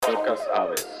Podcast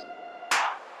Aves.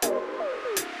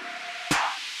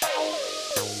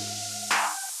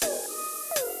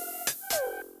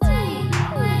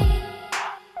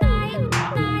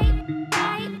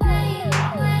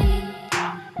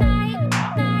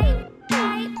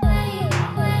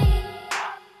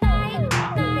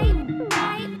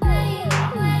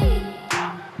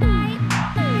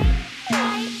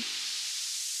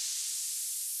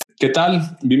 ¿Qué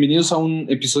tal? Bienvenidos a un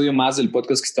episodio más del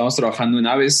podcast que estamos trabajando en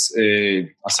Aves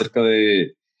acerca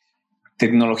de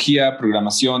tecnología,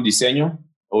 programación, diseño.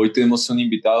 Hoy tenemos un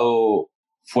invitado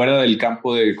fuera del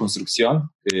campo de construcción,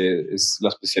 que es la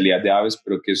especialidad de Aves,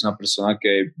 pero que es una persona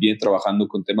que viene trabajando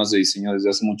con temas de diseño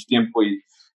desde hace mucho tiempo y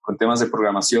con temas de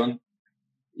programación.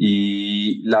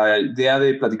 Y la idea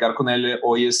de platicar con él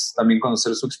hoy es también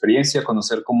conocer su experiencia,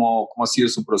 conocer cómo ha sido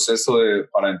su proceso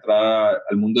para entrar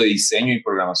al mundo de diseño y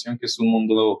programación, que es un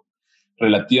mundo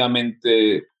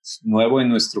relativamente nuevo en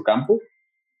nuestro campo.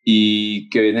 Y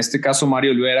que en este caso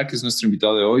Mario Olvera, que es nuestro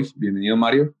invitado de hoy, bienvenido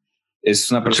Mario,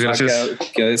 es una persona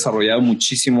que ha desarrollado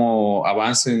muchísimo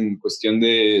avance en cuestión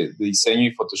de diseño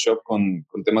y Photoshop con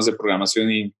temas de programación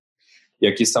y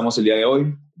aquí estamos el día de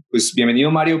hoy. Pues bienvenido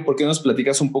Mario, ¿por qué nos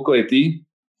platicas un poco de ti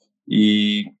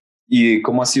y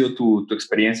cómo ha sido tu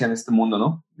experiencia en este mundo,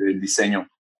 ¿no? Del diseño,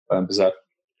 para empezar.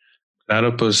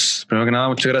 Claro, pues primero que nada,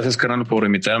 muchas gracias, carnal, por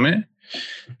invitarme.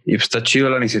 Y pues está chido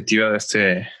la iniciativa de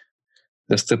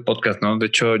este podcast, ¿no? De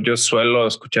hecho, yo suelo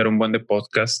escuchar un buen de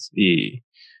podcast y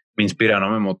me inspira, ¿no?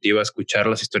 Me motiva a escuchar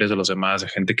las historias de los demás, de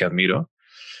gente que admiro.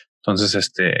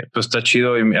 Entonces, pues está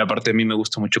chido y aparte a mí me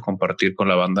gusta mucho compartir con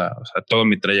la banda, o sea, todo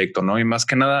mi trayecto, ¿no? Y más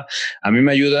que nada, a mí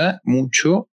me ayuda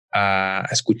mucho a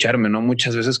escucharme, ¿no?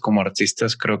 Muchas veces como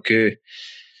artistas creo que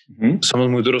somos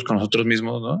muy duros con nosotros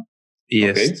mismos, ¿no? Y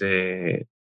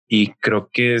y creo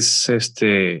que es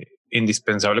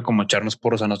indispensable como echarnos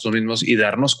porros a nosotros mismos y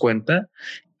darnos cuenta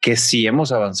que sí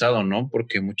hemos avanzado, ¿no?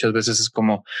 Porque muchas veces es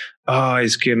como,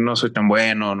 es que no soy tan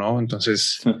bueno, ¿no?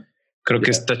 Entonces creo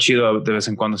que está chido de vez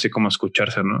en cuando así como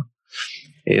escucharse, ¿no?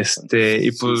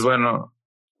 Y pues bueno,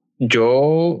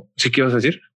 yo sí que ibas a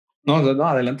decir. No,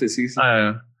 adelante, sí.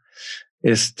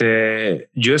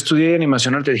 Yo estudié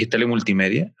animación, arte digital y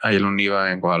multimedia ahí en la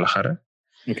UNIVA en Guadalajara.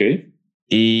 Ok.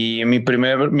 Y mi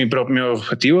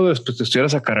objetivo después de estudiar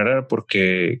esa carrera era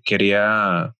porque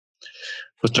quería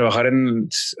pues trabajar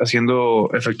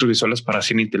haciendo efectos visuales para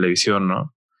cine y televisión,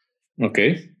 ¿no? Ok.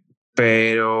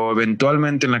 Pero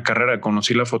eventualmente en la carrera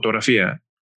conocí la fotografía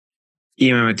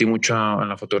y me metí mucho en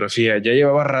la fotografía. Ya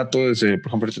llevaba rato desde,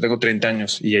 por ejemplo, yo tengo 30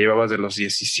 años y ya llevaba desde los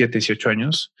 17, 18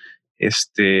 años,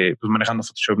 pues manejando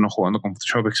Photoshop, no jugando con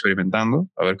Photoshop, experimentando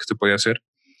a ver qué se podía hacer.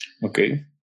 Ok.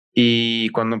 Y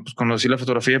cuando pues, conocí la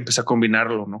fotografía, empecé a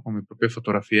combinarlo, ¿no? Con mi propia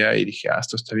fotografía y dije,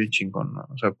 esto está bien chingón, ¿no?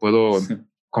 O sea, puedo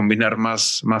combinar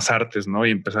más artes, ¿no?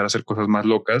 Y empezar a hacer cosas más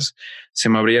locas. Se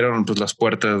me abrieron pues las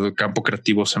puertas del campo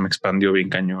creativo, se me expandió bien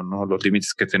cañón, ¿no? Los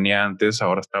límites que tenía antes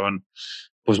ahora estaban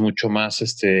pues mucho más,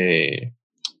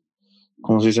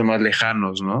 ¿cómo se dice? Más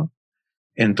lejanos, ¿no?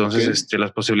 Entonces,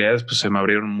 las posibilidades pues se me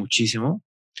abrieron muchísimo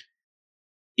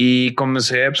y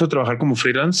comencé pues, a trabajar como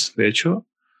freelance, de hecho.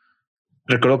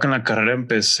 Recuerdo que en la carrera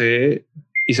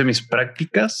hice mis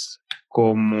prácticas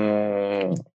fue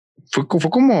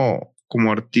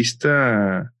como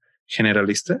artista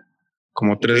generalista,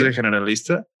 como 3D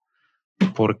generalista,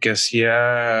 porque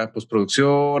hacía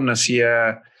postproducción,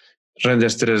 hacía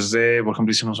renders 3D. Por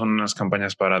ejemplo, hicimos unas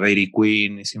campañas para Dairy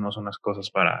Queen, hicimos unas cosas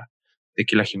para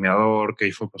Tequila Jimeador, que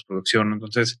ahí fue postproducción.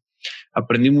 Entonces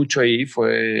aprendí mucho ahí.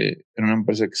 Fue en una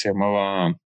empresa que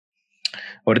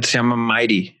ahorita se llama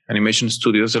Mighty Animation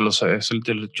Studios, es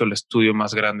el estudio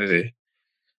más grande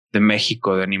de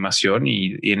México de animación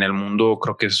y en el mundo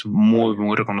creo que es muy,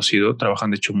 muy reconocido.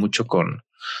 Trabajan de hecho mucho con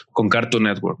Cartoon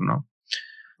Network, ¿no?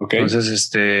 Okay. Entonces,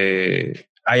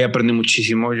 ahí aprendí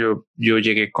muchísimo. Yo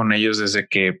llegué con ellos desde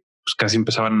que pues, casi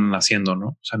empezaban naciendo, ¿no?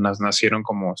 O sea, nacieron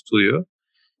como estudio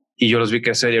y yo los vi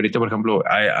crecer. Y ahorita, por ejemplo,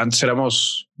 antes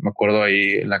me acuerdo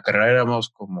ahí en la carrera éramos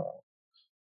como,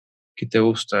 ¿qué te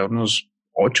gusta? Unos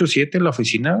 8 o 7 en la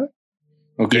oficina.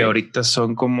 Okay. Y ahorita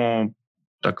son como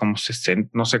 60,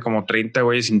 no sé, como 30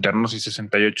 güeyes internos y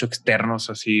 68 externos,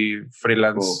 así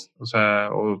freelance, o sea,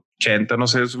 80, no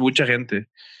sé, es mucha gente.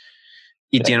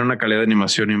 Y tiene una calidad de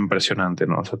animación impresionante,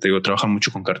 ¿no? O sea, te digo, trabajan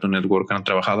mucho con Cartoon Network, han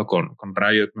trabajado con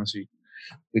Riot, ¿no? Sí,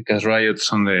 because Riot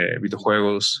son de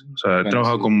videojuegos. O sea, he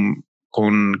trabajado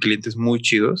con clientes muy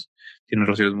chidos, tienen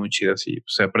relaciones muy chidas y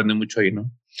pues, se aprende mucho ahí,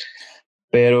 ¿no?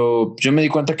 Pero yo me di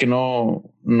cuenta que no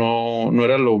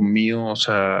era lo mío, o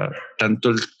sea,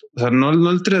 tanto no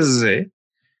el 3D,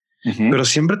 pero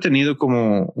siempre he tenido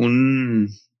como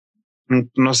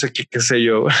no sé qué sé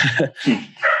yo,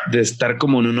 de estar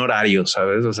como en un horario,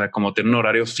 ¿sabes? O sea, como tener un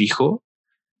horario fijo.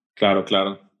 Claro,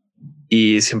 claro.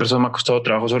 Y siempre eso me ha costado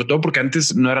trabajo, sobre todo porque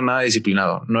antes no era nada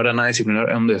disciplinado,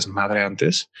 era un desmadre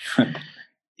antes.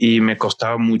 Y me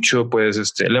costaba mucho,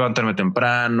 pues, levantarme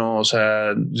temprano, o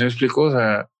sea, ¿se me explico? O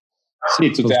sea,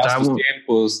 Sí, tú te pues dabas estaba, tus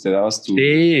tiempos, te dabas tu...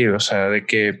 sí, o sea, de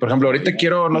que, por ejemplo, ahorita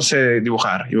quiero, no sé,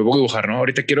 dibujar y me pongo a dibujar, ¿no?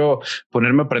 Ahorita quiero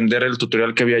ponerme a aprender el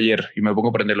tutorial que vi ayer y me pongo a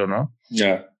aprenderlo, ¿no?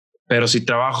 Ya. Pero si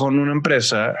trabajo en una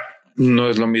empresa, no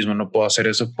es lo mismo, no puedo hacer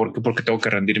eso porque tengo que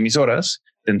rendir mis horas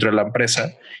dentro de la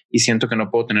empresa y siento que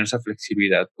no puedo tener esa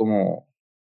flexibilidad como,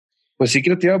 pues sí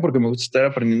creativa porque me gusta estar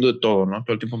aprendiendo de todo, ¿no?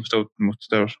 Todo el tiempo me gusta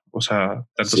estar, o sea,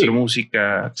 tanto hacer Sí,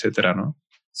 música, etcétera, ¿no?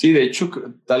 sí, de hecho,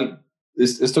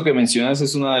 esto que mencionas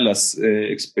es una de las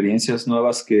experiencias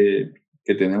nuevas que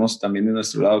tenemos también de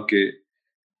nuestro lado, que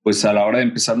pues a la hora de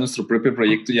empezar nuestro propio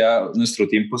proyecto ya nuestro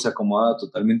tiempo se acomoda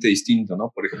totalmente distinto,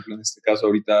 ¿no? Por ejemplo, en este caso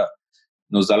ahorita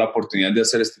nos da la oportunidad de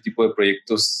hacer este tipo de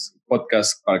proyectos,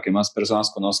 podcast, para que más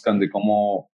personas conozcan de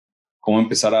cómo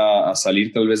empezar a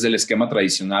salir tal vez del esquema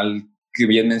tradicional que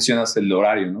bien mencionas, el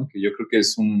horario, ¿no? Que yo creo que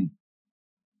es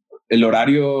el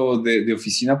horario de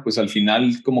oficina, pues al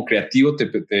final como creativo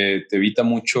te evita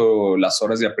mucho las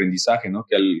horas de aprendizaje, ¿no?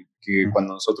 Que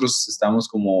cuando nosotros estamos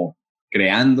como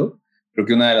creando, creo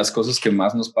que una de las cosas que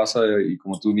más nos pasa, y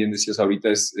como tú bien decías ahorita,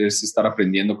 es estar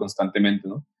aprendiendo constantemente,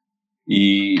 ¿no?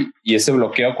 Y ese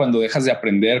bloqueo cuando dejas de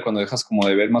aprender, cuando dejas como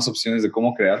de ver más opciones de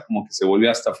cómo crear, como que se vuelve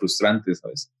hasta frustrante,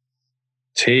 ¿sabes?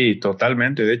 Sí,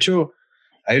 totalmente. De hecho,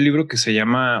 hay un libro que se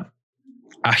llama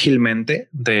Ágilmente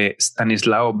de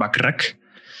Stanislav Bachrach.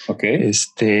 Ok.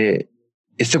 Este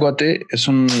cuate es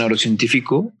un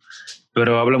neurocientífico,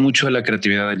 pero habla mucho de la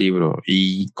creatividad del libro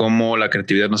y cómo la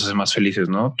creatividad nos hace más felices,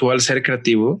 ¿no? Tú al ser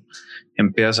creativo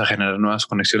empiezas a generar nuevas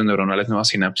conexiones neuronales, nuevas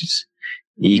sinapsis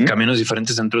y Ujú. caminos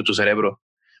diferentes dentro de tu cerebro.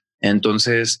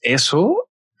 Entonces eso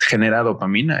genera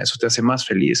dopamina, eso te hace más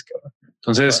feliz, cabrón.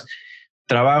 Entonces,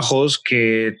 trabajos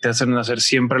que te hacen hacer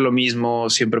siempre lo mismo,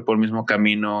 siempre por el mismo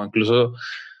camino, incluso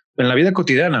en la vida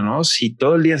cotidiana, ¿no? Si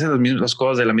todo el día haces las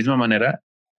cosas de la misma manera,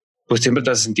 pues siempre te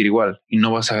vas a sentir igual y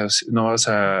incluso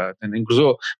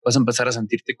vas a empezar a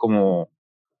sentirte como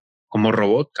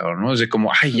robot, cabrón, ¿no? Es de como,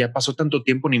 ay, ya pasó tanto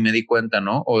tiempo, ni me di cuenta,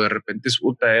 ¿no? O de repente es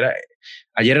puta,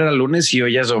 ayer era lunes y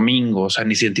hoy ya es domingo, o sea,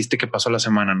 ni sentiste que pasó la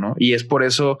semana, ¿no? Y es por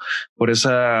eso, por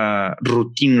esa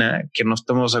rutina que no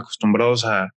estamos acostumbrados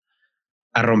a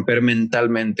romper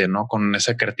mentalmente, ¿no? Con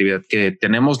esa creatividad que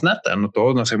tenemos nata, ¿no?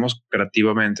 Todos nacemos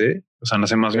creativamente, o sea,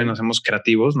 más bien Okay. nacemos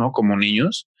creativos, ¿no? Como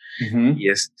niños. Ujú. Y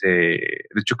de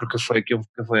hecho, creo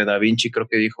que fue Da Vinci, creo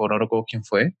que dijo, no recuerdo quién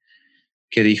fue,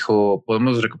 que dijo,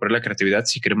 podemos recuperar la creatividad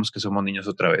si queremos que somos niños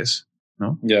otra vez,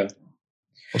 ¿no? Ya.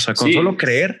 O sea, Sí.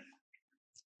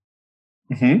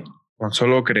 Ujú. con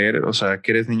solo creer, o sea,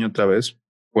 que eres niño otra vez,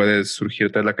 puedes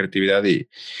surgirte la creatividad y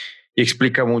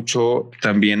explica mucho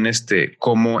también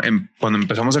cómo cuando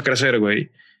empezamos a crecer,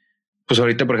 güey, pues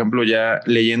ahorita, por ejemplo, ya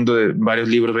leyendo de varios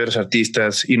libros, varios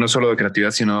artistas, y no solo de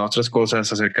creatividad, sino de otras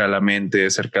cosas acerca de la mente,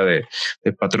 acerca de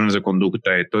patrones de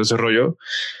conducta y todo ese rollo,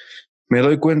 me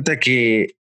doy cuenta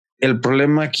que el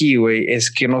problema aquí, güey,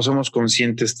 es que no somos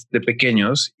conscientes de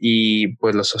pequeños y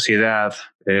pues la sociedad,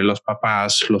 los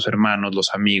papás, los hermanos,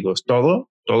 los amigos, todo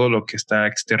lo que está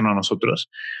externo a nosotros,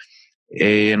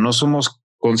 no somos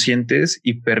conscientes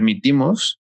y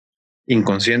permitimos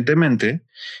inconscientemente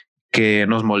que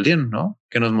nos moldeen, ¿no?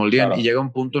 Que nos moldeen y Claro. llega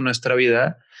un punto en nuestra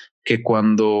vida que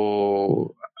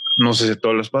cuando, no sé si a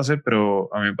todos les pase, pero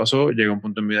a mí me pasó, llega un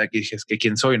punto en mi vida que dije, es que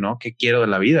quién soy, ¿no? ¿Qué quiero de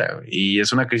la vida? Y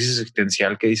es una crisis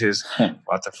existencial que dices,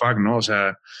 what the fuck, ¿no? O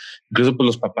sea, incluso pues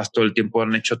los papás todo el tiempo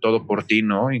han hecho todo por ti,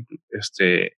 ¿no? Y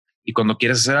cuando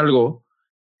quieres hacer algo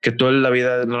que toda la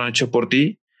vida lo han hecho por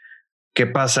ti, ¿qué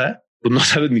pasa? Pues no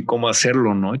sabes ni cómo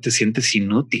hacerlo, ¿no? Y te sientes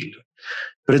inútil,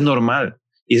 pero es normal.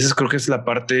 Y esa creo que es la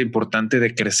parte importante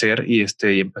de crecer y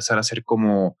empezar a ser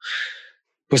como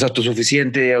pues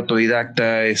autosuficiente,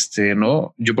 autodidacta,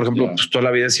 ¿no? Yo, por ejemplo, Ya. pues toda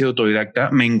la vida he sido autodidacta,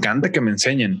 me encanta que me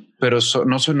enseñen, pero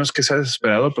no es que sea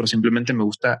desesperado, pero simplemente me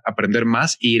gusta aprender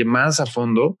más e ir más a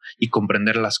fondo y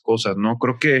comprender las cosas, ¿no?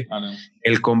 Creo que Ah, no.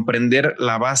 el comprender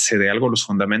la base de algo, los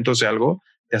fundamentos de algo,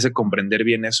 te hace comprender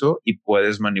bien eso y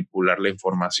puedes manipular la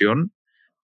información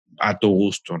a tu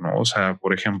gusto, ¿no? O sea,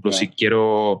 por ejemplo, si Ya.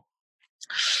 quiero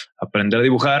aprender a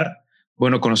dibujar,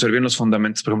 bueno, conocer bien los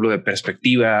fundamentos, por ejemplo, de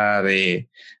perspectiva, de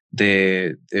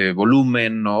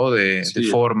volumen, ¿no? De Sí, el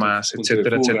formas, punto de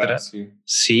etcétera, fuga, etcétera. sí.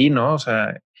 Sí, ¿no? O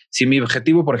sea, si mi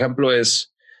objetivo, por ejemplo,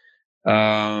 es,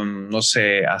 no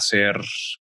sé, hacer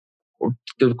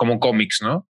como cómics,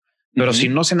 ¿no? Pero si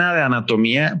Ujú. no sé nada de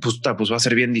anatomía, pues va a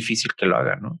ser bien difícil que lo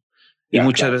haga, ¿no? Y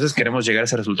muchas veces queremos llegar a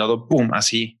ese resultado, ¡pum!,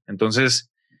 así.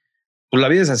 Entonces, pues la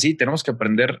vida es así, tenemos que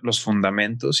aprender los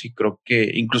fundamentos y creo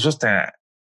que incluso hasta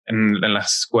en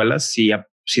las escuelas, si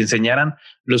enseñaran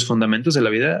los fundamentos de la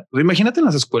vida, pues imagínate en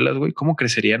las escuelas, güey, cómo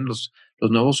crecerían los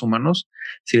nuevos humanos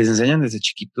si les enseñan desde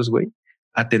chiquitos, güey,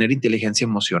 a tener inteligencia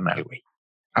emocional, güey,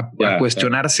 a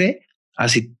cuestionarse, a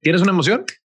si tienes una emoción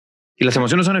y las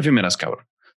emociones son efímeras, cabrón.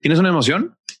 Tienes una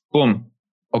emoción, pum,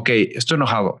 ok, estoy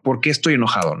enojado. ¿Por qué estoy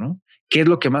enojado? ¿No? ¿Qué es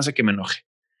lo que me hace que me enoje?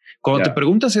 Cuando te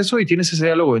preguntas eso y tienes ese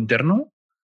diálogo interno,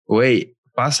 güey,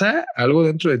 pasa algo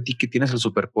dentro de ti que tienes el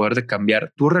superpoder de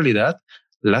cambiar tu realidad,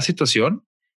 la situación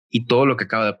y todo lo que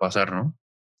acaba de pasar, ¿no?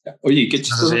 Oye, qué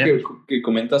chistoso que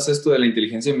comentas esto de la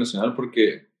inteligencia emocional,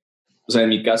 porque, o sea, en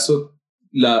mi caso,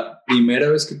 la primera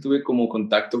vez que tuve como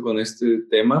contacto con este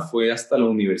tema fue hasta la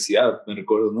universidad, me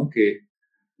recuerdo, ¿no? Que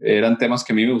eran temas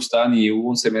que a mí me gustaban y hubo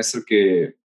un semestre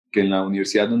que en la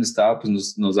universidad donde estaba,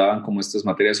 pues nos daban como estas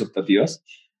materias optativas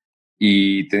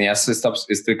y tenías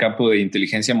este campo de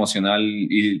inteligencia emocional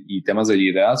y temas de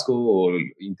liderazgo o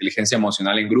inteligencia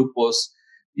emocional en grupos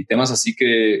y temas así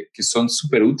que son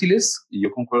súper útiles y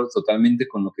yo concuerdo totalmente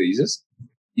con lo que dices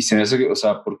y se me hace, o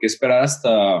sea, ¿por qué esperar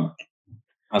hasta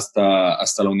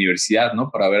la universidad, ¿no?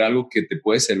 Para ver algo que te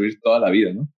puede servir toda la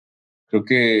vida, ¿no? Creo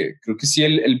que sí,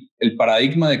 el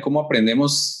paradigma de cómo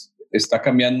aprendemos está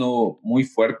cambiando muy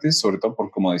fuerte, sobre todo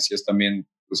por, como decías también,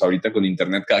 pues ahorita con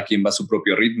Internet cada quien va a su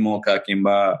propio ritmo, cada quien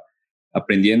va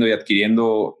aprendiendo y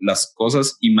adquiriendo las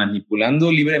cosas y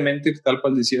manipulando libremente, tal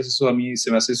cual decías, eso a mí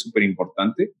se me hace súper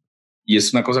importante y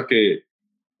es una cosa que,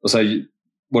 o sea,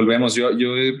 volvemos, yo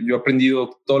he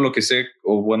aprendido todo lo que sé,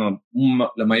 o bueno,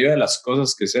 la mayoría de las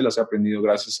cosas que sé las he aprendido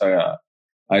gracias a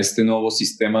este nuevo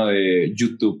sistema de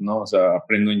YouTube, ¿no? O sea,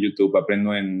 aprendo en YouTube,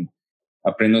 aprendo en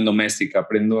Doméstica,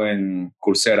 aprendo en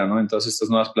Coursera, ¿no? En todas estas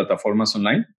nuevas plataformas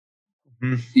online.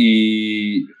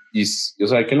 Y, o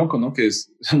sea, qué loco, ¿no? Que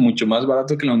es mucho más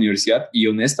barato que la universidad y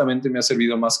honestamente me ha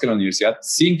servido más que la universidad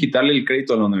sin quitarle el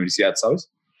crédito a la universidad,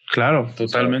 ¿sabes? Claro,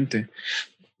 totalmente. O sea,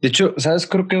 de hecho, ¿sabes?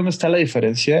 Creo que dónde está la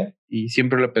diferencia y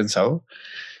siempre lo he pensado,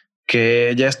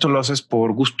 que ya esto lo haces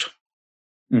por gusto.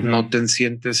 No te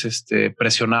sientes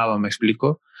presionado, me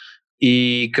explico.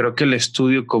 Y creo que el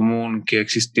estudio común que ha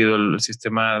existido, el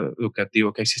sistema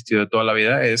educativo que ha existido de toda la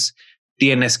vida es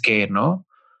tienes que, ¿no?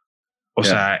 O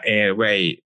sea,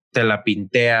 güey, te la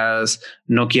pinteas,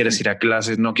 no quieres ir a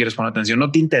clases, no quieres poner atención,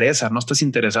 no te interesa, no estás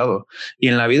interesado. Y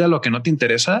en la vida lo que no te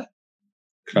interesa,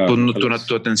 pues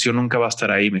tu atención nunca va a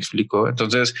estar ahí, me explico.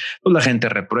 Entonces, pues la gente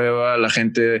reprueba, la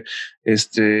gente, o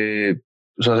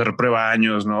sea, se reprueba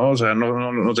años, ¿no? O sea,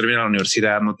 no termina la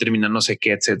universidad, no termina no sé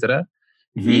qué, etcétera.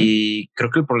 Y creo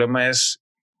que el problema es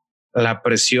la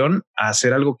presión a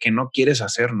hacer algo que no quieres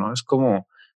hacer, ¿no? Es como,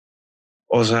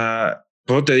 o sea,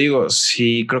 pues te digo,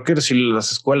 creo que si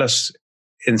las escuelas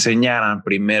enseñaran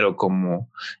primero como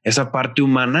esa parte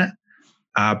humana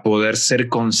a poder ser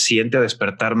consciente, a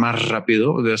despertar más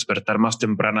rápido, despertar más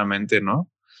tempranamente, ¿no?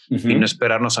 Y no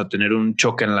esperarnos a tener un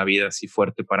choque en la vida así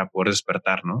fuerte para poder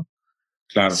despertar, ¿no?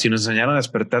 Claro. Si nos enseñaran a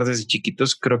despertar desde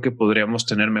chiquitos, creo que podríamos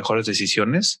tener mejores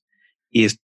decisiones y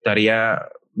estaría,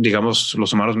 digamos,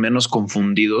 los humanos menos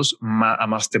confundidos a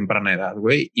más temprana edad,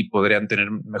 güey, y podrían tener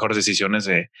mejores decisiones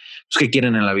de pues, qué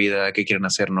quieren en la vida, qué quieren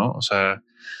hacer, ¿no? O sea,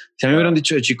 si a mí me hubieran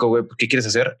dicho de chico, güey, ¿qué quieres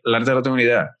hacer? La neta no tengo ni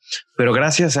idea, pero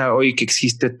gracias a hoy que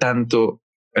existe tanto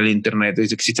el Internet,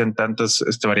 existen tantas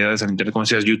variedades en Internet, como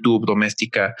decías, YouTube,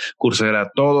 Doméstica,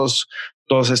 Coursera, todos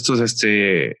estos,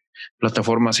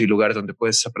 plataformas y lugares donde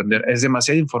puedes aprender. Es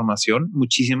demasiada información,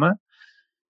 muchísima,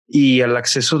 y al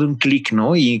acceso de un clic,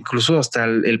 ¿no? Y incluso hasta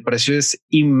el precio es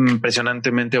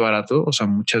impresionantemente barato. O sea,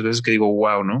 muchas veces que digo,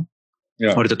 wow, ¿no?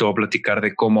 Ahorita te voy a platicar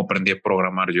de cómo aprendí a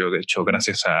programar yo, de hecho,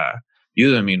 gracias a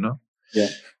Udemy, ¿no?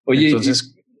 Oye,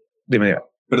 entonces, dime.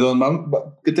 Perdón,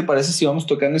 ¿qué te parece si vamos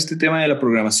tocando este tema de la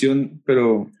programación?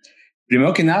 Pero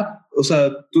primero que nada, o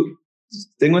sea,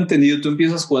 tengo entendido, tú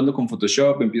empiezas jugando con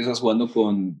Photoshop, empiezas jugando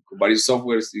con varios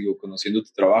softwares, digo, conociendo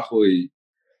tu trabajo y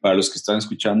para los que están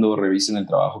escuchando, revisen el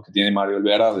trabajo que tiene Mario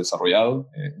Olvera desarrollado.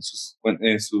 En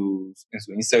su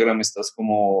Instagram estás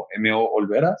como MO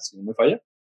Olvera, si no me falla.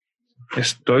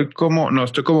 Estoy como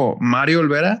Mario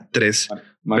Olvera 3,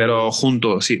 pero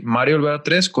junto, sí, Mario Olvera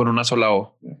 3 con una sola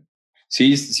O.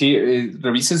 Sí,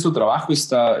 revisen su trabajo,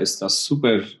 está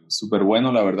súper, súper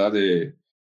bueno, la verdad.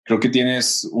 Creo que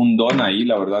tienes un don ahí,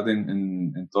 la verdad,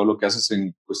 en todo lo que haces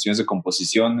en cuestiones de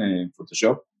composición en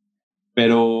Photoshop.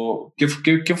 Pero,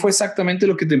 ¿qué fue exactamente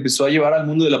lo que te empezó a llevar al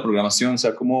mundo de la programación? O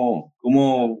sea, ¿cómo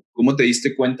te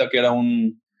diste cuenta que era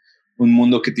un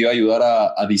mundo que te iba a ayudar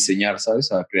a diseñar, ¿sabes?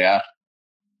 A crear.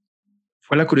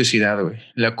 Fue la curiosidad, güey.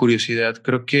 La curiosidad.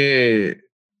 Creo que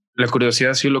la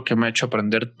curiosidad ha sido lo que me ha hecho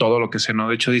aprender todo lo que sé, ¿no?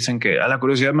 De hecho, dicen que la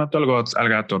curiosidad mató al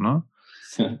gato, ¿no?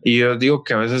 Y yo digo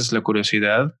que a veces la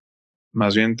curiosidad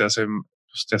más bien te hace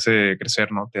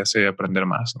crecer, ¿no? Te hace aprender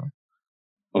más, ¿no?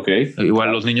 Ok.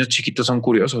 Igual los niños chiquitos son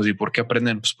curiosos. ¿Y por qué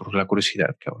aprenden? Pues por la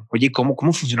curiosidad, cabrón. Oye, ¿cómo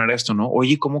funcionará esto, no?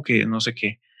 Oye, ¿cómo que no sé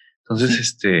qué?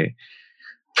 Entonces,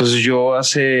 pues yo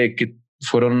hace que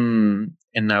fueron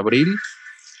en abril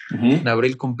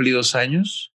cumplí 2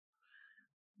 años.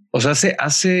 O sea,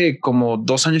 hace como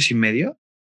 2 años y medio,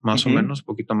 más o menos,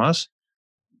 poquito más.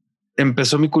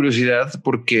 Empezó mi curiosidad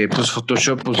porque pues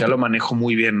Photoshop pues ya lo manejo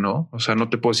muy bien, ¿no? O sea, no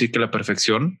te puedo decir que la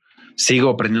perfección. Sigo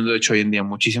aprendiendo, de hecho, hoy en día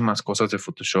muchísimas cosas de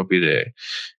Photoshop y de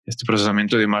este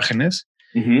procesamiento de imágenes.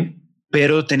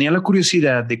 Pero tenía la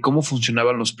curiosidad de cómo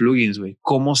funcionaban los plugins, güey.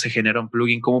 Cómo se genera un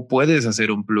plugin, cómo puedes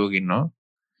hacer un plugin, ¿no?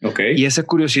 Ok. Y esa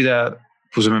curiosidad,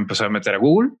 pues me empecé a meter a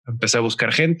Google, empecé a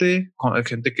buscar gente con la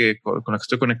que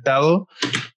estoy conectado.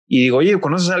 Y digo, oye,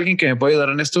 ¿conoces a alguien que me puede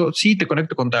ayudar en esto? Sí, te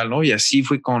conecto con tal, ¿no? Y así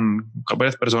fui con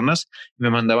varias personas, me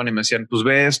mandaban y me decían, pues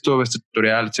ve esto, ve este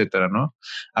tutorial, etcétera, ¿no?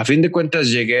 A fin de cuentas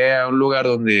llegué a un lugar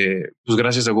donde, pues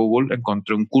gracias a Google,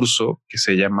 encontré un curso que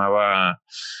se llamaba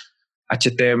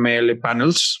HTML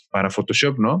Panels para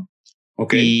Photoshop, ¿no?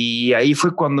 Ok. Y ahí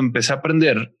fue cuando empecé a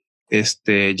aprender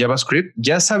JavaScript.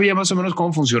 Ya sabía más o menos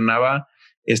cómo funcionaba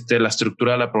la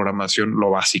estructura de la programación,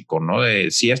 lo básico, ¿no? De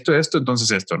si esto,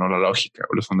 entonces esto, ¿no? La lógica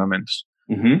o los fundamentos.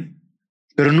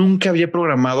 Pero nunca había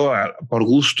programado por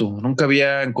gusto, nunca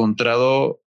había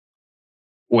encontrado,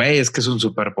 güey, es que es un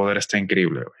superpoder, está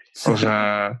increíble, güey. O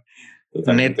sea,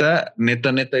 neta,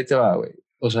 ahí te va, güey.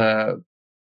 O sea,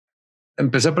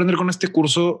 empecé a aprender con este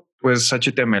curso, pues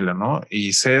HTML, ¿no? Y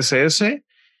CSS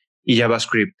y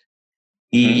JavaScript.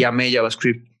 Y amé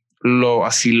JavaScript.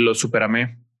 Así lo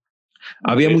superamé.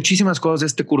 Había muchísimas cosas de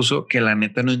este curso que la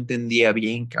neta no entendía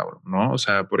bien, cabrón, ¿no? O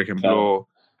sea, por ejemplo,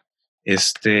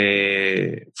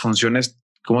 funciones,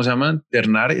 ¿cómo se llaman?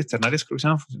 Ternarias, creo que se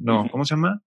llaman. No, ¿cómo se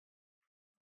llama?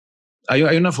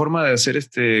 Hay una forma de hacer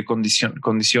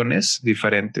condiciones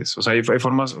diferentes. O sea, hay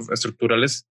formas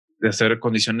estructurales de hacer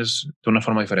condiciones de una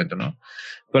forma diferente, ¿no?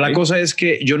 Pero la cosa es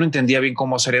que yo no entendía bien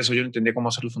cómo hacer eso, yo no entendía cómo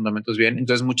hacer los fundamentos bien,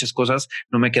 entonces muchas cosas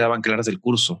no me quedaban claras del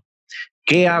curso.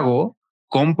 ¿Qué hago?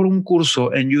 Compro un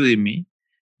curso en Udemy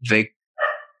de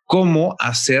cómo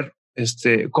hacer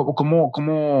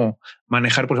cómo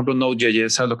manejar, por ejemplo,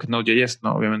 Node.js. ¿Sabes lo que es Node.js?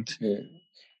 No, obviamente.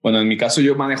 Bueno, en mi caso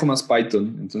yo manejo más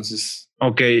Python, entonces.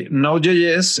 Ok,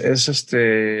 Node.js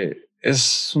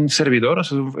es un servidor,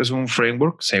 es un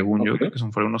framework, según yo, creo que es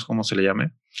un framework, no sé cómo se le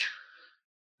llame.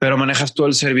 Pero manejas todo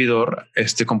el servidor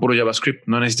con puro JavaScript.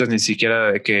 No necesitas ni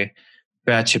siquiera de que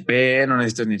PHP, no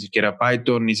necesitas ni siquiera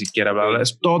Python, ni siquiera bla, bla.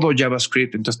 Es todo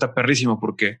JavaScript. Entonces está perrísimo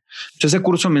porque ese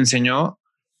curso me enseñó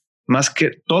más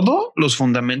que todo los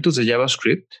fundamentos de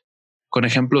JavaScript con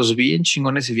ejemplos bien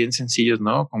chingones y bien sencillos,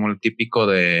 ¿no? Como el típico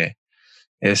de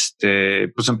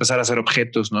pues empezar a hacer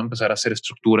objetos, ¿no? Empezar a hacer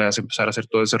estructuras, empezar a hacer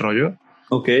todo ese rollo.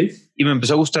 Ok. Y me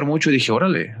empezó a gustar mucho y dije,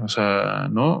 órale, o sea,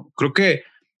 no creo que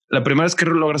la primera vez que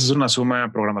logras hacer una suma de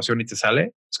programación y te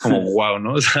sale, es como wow,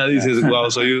 ¿no? O sea, dices, wow,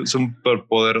 soy súper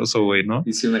poderoso, güey, ¿no?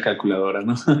 Hice una calculadora,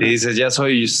 ¿no? Y dices, ya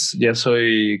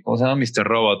soy, ¿cómo se llama? Mr.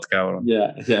 Robot, cabrón.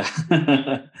 Ya.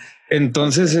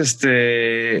 Entonces,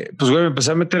 pues, güey, me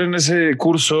empecé a meter en ese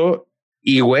curso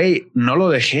y, güey, no lo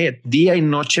dejé. Día y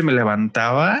noche me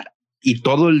levantaba y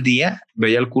todo el día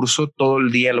veía el curso, todo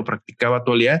el día lo practicaba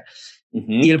todo el día.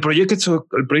 Y el proyecto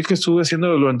que estuve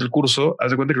haciendo durante el curso,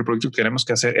 haz de cuenta que el proyecto que teníamos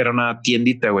que hacer era una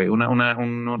tiendita, güey,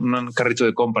 un carrito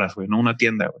de compras, güey, no una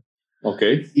tienda, güey.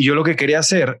 Ok. Y yo lo que quería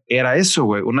hacer era eso,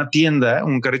 güey, una tienda,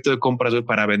 un carrito de compras, güey,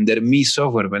 para vender mi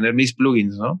software, vender mis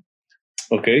plugins, ¿no?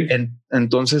 Ok.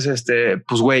 Entonces,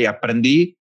 pues, güey,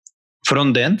 aprendí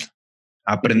front-end,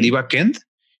 aprendí back-end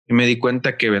y me di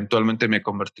cuenta que eventualmente me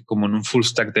convertí como en un full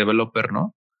stack developer,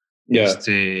 ¿no?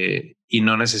 Y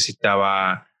no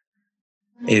necesitaba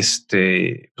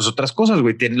pues otras cosas,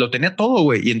 güey. Lo tenía todo,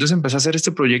 güey. Y entonces empecé a hacer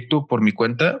este proyecto por mi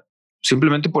cuenta,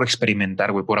 simplemente por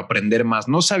experimentar, güey, por aprender más.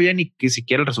 No sabía ni que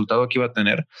siquiera el resultado que iba a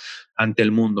tener ante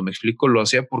el mundo. Me explico, lo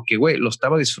hacía porque, güey, lo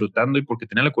estaba disfrutando y porque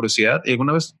tenía la curiosidad y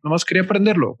alguna vez nomás quería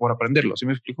aprenderlo, por aprenderlo. ¿Sí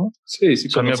me explico? Sí. O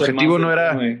sea, mi objetivo no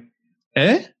era,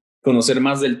 conocer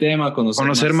más del tema,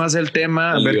 conocer más del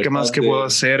tema, ver qué más que puedo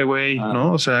hacer, güey,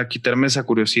 ¿no? O sea, quitarme esa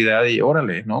curiosidad y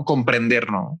órale, ¿no?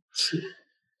 Comprender, ¿no?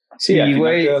 Sí, al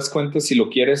final te das cuenta si lo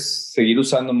quieres seguir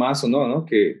usando más o no, ¿no?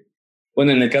 Que,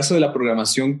 bueno, en el caso de la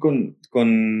programación con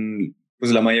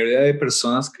pues la mayoría de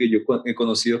personas que yo he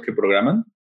conocido que programan,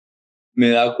 me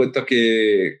he dado cuenta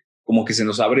que como que se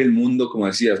nos abre el mundo, como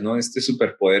decías, ¿no? Este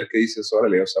superpoder que dices,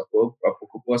 órale, o sea, ¿a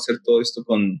poco puedo hacer todo esto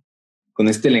con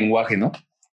este lenguaje, ¿no?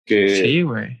 Sí,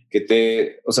 güey.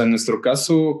 O sea, en nuestro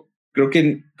caso, creo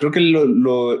que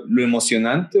lo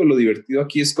emocionante o lo divertido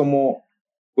aquí es como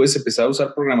puedes empezar a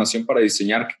usar programación para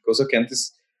diseñar, cosa que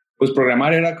antes, pues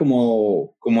programar era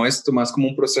como esto, más como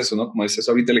un proceso, ¿no? Como decías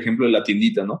ahorita el ejemplo de la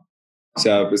tiendita, ¿no? O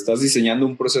sea, estás diseñando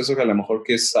un proceso que a lo mejor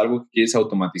que es algo que quieres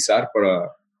automatizar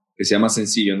para que sea más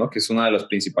sencillo, ¿no? Que es una de las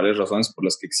principales razones por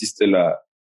las que existe la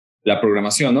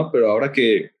programación, ¿no? Pero ahora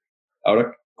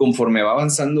conforme va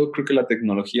avanzando, creo que la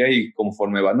tecnología y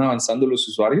conforme van avanzando los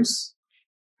usuarios,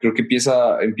 creo que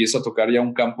empieza a tocar ya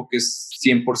un campo que es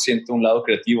 100% un lado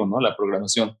creativo, ¿no? La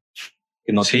programación,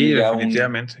 que no Sí, tiene ya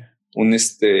definitivamente.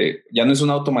 ya no es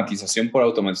una automatización por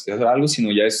automatizar algo,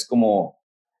 sino ya es como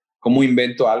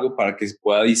invento algo para que se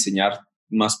pueda diseñar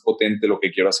más potente lo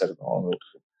que quiero hacer, ¿no?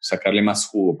 Sacarle más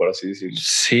jugo, por así decirlo.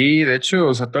 Sí, de hecho,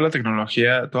 o sea, toda la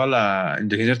tecnología, toda la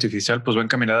inteligencia artificial, pues va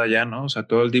encaminada ya, ¿no? O sea,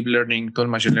 todo el deep learning, todo el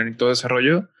machine learning, todo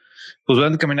desarrollo, pues va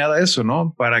encaminada a eso,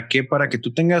 ¿no? ¿Para qué? Para que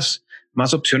tú tengas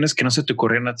más opciones que no se te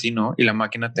ocurrieran a ti, ¿no? Y la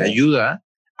máquina te ayuda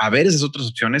a ver esas otras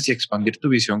opciones y expandir tu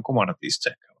visión como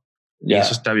artista. Y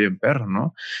eso está bien perro,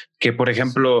 ¿no? Que, por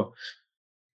ejemplo,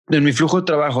 en mi flujo de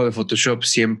trabajo de Photoshop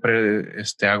siempre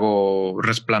hago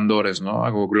resplandores, ¿no?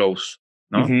 Hago glows,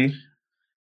 ¿no? Uh-huh.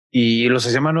 Y los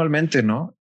hacía manualmente,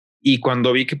 ¿no? Y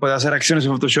cuando vi que podía hacer acciones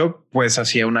en Photoshop, pues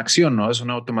hacía una acción, ¿no? Es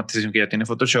una automatización que ya tiene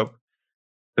Photoshop.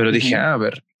 Pero dije, a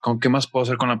ver, ¿con qué más puedo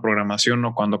hacer con la programación?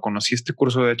 O cuando conocí este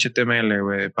curso de HTML,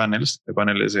 de paneles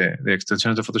de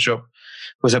extensiones de Photoshop,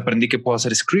 pues aprendí que puedo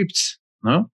hacer scripts,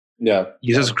 ¿no?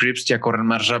 Y esos scripts ya corren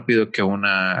más rápido que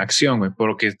una acción, güey,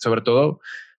 porque sobre todo,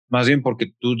 más bien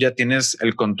porque tú ya tienes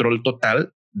el control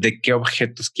total de qué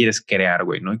objetos quieres crear,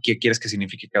 güey, ¿no? ¿Qué quieres que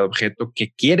signifique cada objeto?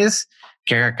 ¿Qué quieres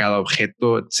que haga cada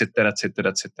objeto? Etcétera, etcétera,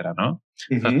 etcétera, ¿no?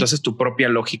 O sea, tú haces tu propia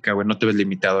lógica, güey, no te ves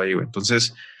limitado ahí, güey.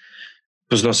 Entonces,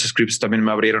 pues los scripts también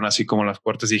me abrieron así como las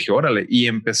puertas y dije, órale, y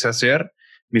empecé a hacer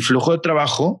mi flujo de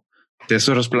trabajo de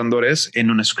esos resplandores en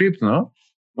un script, ¿no?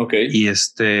 Ok. Y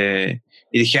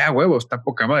y dije, huevo, está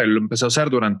poca madre. Lo empecé a usar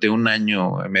durante 1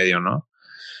 año y medio, ¿no?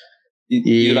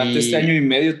 Y durante este año y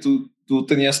medio, ¿tú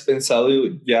tenías pensado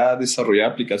ya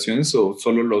desarrollar aplicaciones o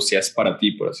solo lo hacías para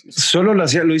ti, por así decirlo?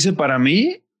 Solo lo hice para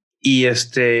mí y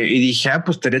y dije,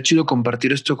 pues estaría chido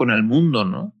compartir esto con el mundo,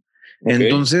 ¿no? Okay.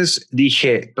 Entonces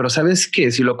dije, pero ¿sabes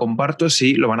qué? Si lo comparto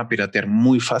así, lo van a piratear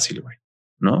muy fácil, güey,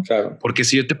 ¿no? Claro. Porque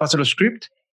si yo te paso el script,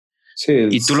 sí,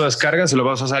 y tú lo descargas, se lo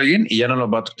vas a alguien y ya no lo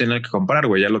va a tener que comprar,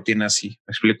 güey, ya lo tiene así,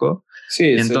 ¿me explico? Sí,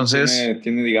 entonces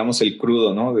tiene, digamos, el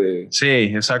crudo, ¿no? Sí,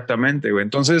 exactamente, güey.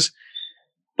 Entonces,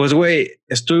 pues, güey,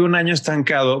 estuve 1 año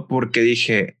estancado porque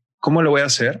dije, ¿cómo lo voy a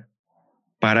hacer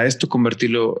para esto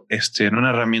convertirlo en una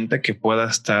herramienta que pueda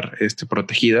estar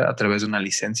protegida a través de una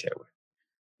licencia, güey?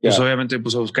 Pues obviamente me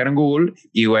puse a buscar en Google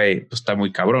y, güey, pues está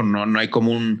muy cabrón, ¿no? No hay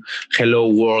como un hello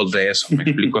world de eso, me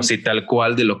explico así tal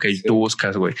cual de lo que tú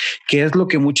buscas, güey. Que es lo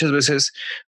que muchas veces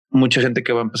mucha gente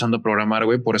que va empezando a programar,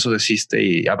 güey, por eso desiste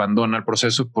y abandona el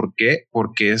proceso. ¿Por qué?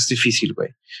 Porque es difícil, güey.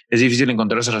 Es difícil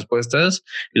encontrar esas respuestas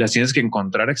y las tienes que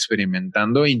encontrar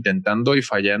experimentando, intentando y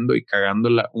fallando y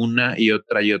cagándola una y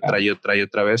otra y otra y otra y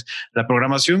otra vez. La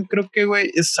programación creo que, güey,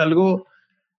 es algo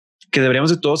que deberíamos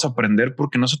de todos aprender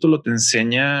porque no solo te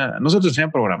enseña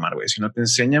a programar, güey, sino te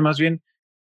enseña más bien,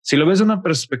 si lo ves de una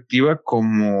perspectiva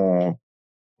como,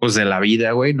 pues de la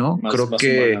vida, güey, ¿no? Creo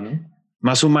que humana, ¿no?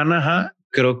 Más humana, ajá.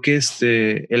 Creo que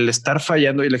el estar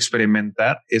fallando y el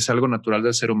experimentar es algo natural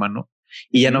del ser humano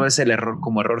y ya no ves el error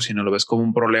como error, sino lo ves como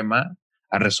un problema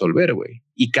a resolver, güey.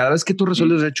 Y cada vez que tú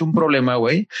resuelves, de hecho, un problema,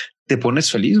 güey, te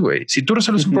pones feliz, güey. Si tú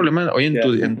resuelves un problema hoy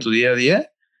en tu día a día,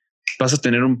 vas a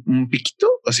tener un piquito,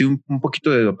 así un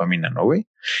poquito de dopamina, ¿no, güey?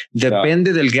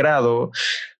 Depende del grado,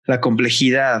 la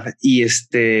complejidad y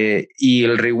y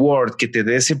el reward que te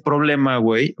dé ese problema,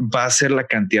 güey, va a ser la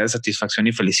cantidad de satisfacción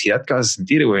y felicidad que vas a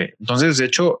sentir, güey. Entonces, de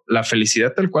hecho, la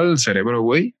felicidad tal cual del cerebro,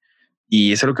 güey,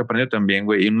 y eso es lo que aprendí también,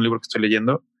 güey, en un libro que estoy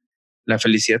leyendo, la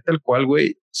felicidad tal cual,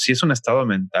 güey, sí es un estado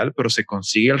mental, pero se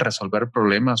consigue al resolver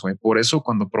problemas, güey. Por eso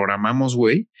cuando programamos,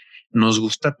 güey, nos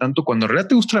gusta tanto. Cuando en realidad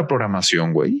te gusta la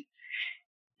programación, güey,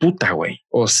 puta, güey.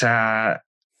 O sea,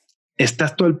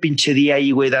 estás todo el pinche día ahí,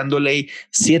 güey, dándole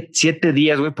 7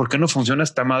 días, güey. ¿Por qué no funciona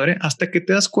esta madre? Hasta que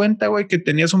te das cuenta, güey, que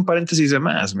tenías un paréntesis de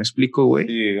más. ¿Me explico, güey?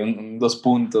 Sí, 2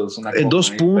 puntos. Una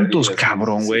 2 puntos,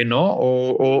 cabrón, güey, ¿no?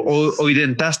 O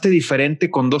identaste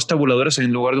diferente con 2 tabuladores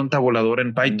en lugar de un tabulador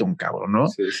en Python, cabrón, ¿no?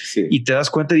 Sí. Y te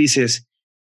das cuenta y dices,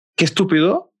 qué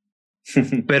estúpido.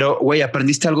 Pero, güey,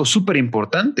 aprendiste algo súper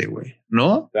importante, güey,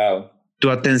 ¿no? Claro. Tu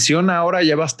atención ahora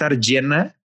ya va a estar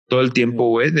llena todo el tiempo,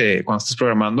 güey, de cuando estás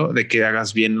programando, de que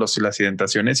hagas bien las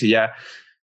indentaciones y ya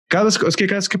cada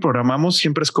vez que programamos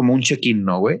siempre es como un check-in,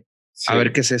 ¿no, güey? Sí. A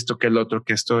ver qué es esto, qué es lo otro,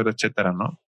 qué es esto, etcétera,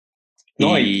 ¿no?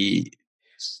 No, y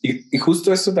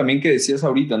justo esto también que decías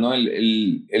ahorita, ¿no?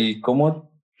 El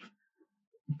cómo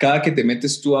cada que te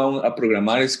metes tú a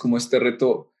programar es como este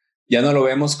reto, ya no lo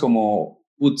vemos como,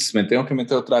 putz, me tengo que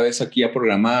meter otra vez aquí a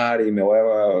programar y me voy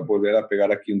a volver a pegar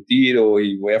aquí un tiro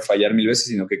y voy a fallar 1000 veces,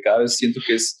 sino que cada vez siento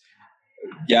que es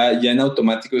ya en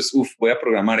automático es, voy a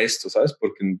programar esto, ¿sabes?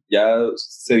 Porque ya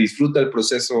se disfruta el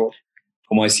proceso.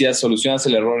 Como decías, solucionas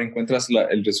el error, encuentras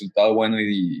el resultado bueno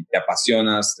y te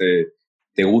apasionas,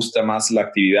 te gusta más la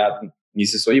actividad y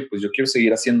dices, oye, pues yo quiero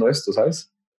seguir haciendo esto,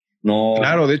 ¿sabes? No,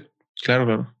 claro.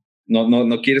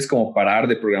 No quieres como parar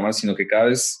de programar, sino que cada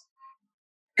vez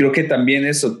creo que también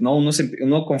eso, ¿no?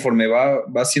 Uno conforme va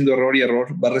haciendo error y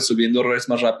error, va resolviendo errores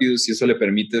más rápidos y eso le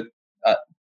permite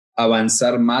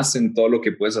avanzar más en todo lo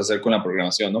que puedes hacer con la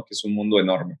programación, ¿no? Que es un mundo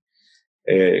enorme.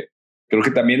 Creo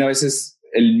que también a veces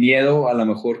el miedo, a lo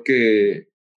mejor que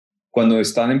cuando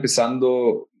están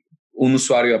empezando un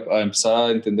usuario a empezar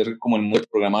a entender como el mundo de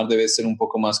programar debe ser un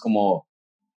poco más como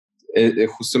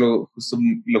justo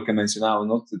lo que mencionaba,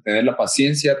 ¿no? Tener la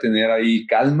paciencia, tener ahí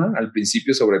calma al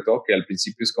principio, sobre todo, que al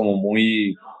principio es como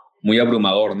muy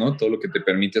abrumador, ¿no? Todo lo que te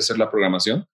permite hacer la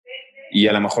programación. Y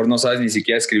a lo mejor no sabes ni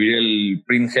siquiera escribir el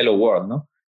print hello world, ¿no?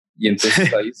 Y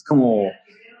entonces ahí es como,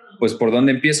 pues, ¿por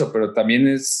dónde empiezo? Pero también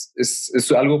es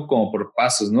algo como por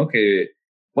pasos, ¿no? Que,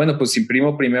 bueno, pues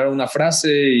imprimo primero una frase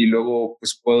y luego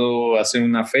pues puedo hacer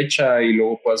una fecha y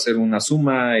luego puedo hacer una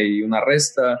suma y una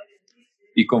resta.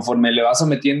 Y conforme le vas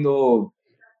metiendo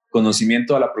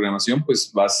conocimiento a la programación,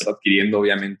 pues vas adquiriendo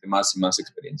obviamente más y más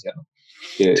experiencia, ¿no?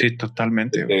 Sí,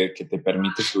 totalmente. Que te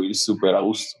permite fluir súper a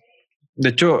gusto. De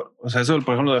hecho, o sea, eso,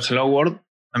 por ejemplo, de Hello World,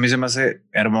 a mí se me hace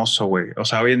hermoso, güey. O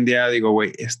sea, hoy en día digo,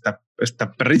 güey, está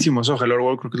perrísimo eso. Hello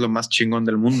World creo que es lo más chingón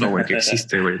del mundo, güey, que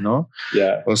existe, güey, ¿no?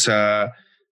 Yeah. O sea,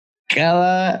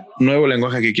 cada nuevo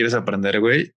lenguaje que quieres aprender,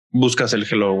 güey, buscas el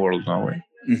Hello World, ¿no, güey?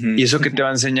 Uh-huh. Y eso que te va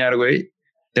a enseñar, güey,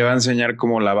 te va a enseñar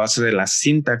como la base de la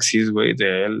sintaxis, güey,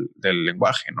 del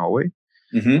lenguaje, ¿no, güey?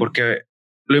 Uh-huh. Porque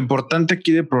lo importante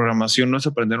aquí de programación no es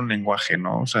aprender un lenguaje,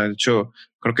 ¿no? O sea, de hecho,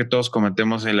 creo que todos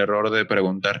cometemos el error de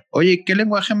preguntar, oye, ¿qué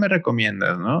lenguaje me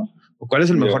recomiendas, no? ¿O cuál es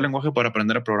el mejor lenguaje para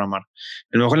aprender a programar?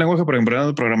 El mejor lenguaje para aprender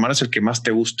a programar es el que más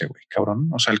te guste, güey, cabrón.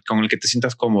 O sea, con el que te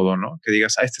sientas cómodo, ¿no? Que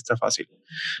digas, este está fácil.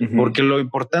 Uh-huh. Porque lo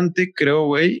importante, creo,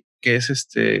 güey, que es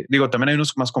digo, también hay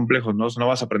unos más complejos, ¿no? No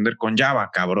vas a aprender con Java,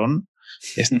 cabrón.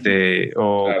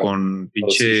 O claro, con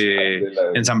pinche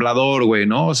ensamblador, güey,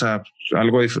 ¿no? O sea,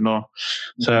 algo no.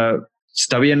 O sea,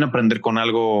 está bien aprender con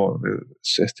algo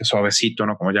suavecito,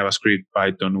 ¿no? Como JavaScript,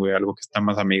 Python, güey, algo que está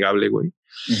más amigable, güey.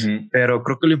 Uh-huh. Pero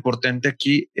creo que lo importante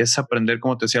aquí es aprender,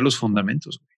 como te decía, los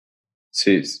fundamentos, güey.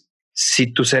 Sí. Si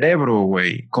tu cerebro,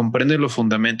 güey, comprende los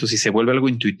fundamentos y se vuelve algo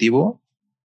intuitivo,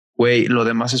 güey, lo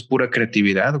demás es pura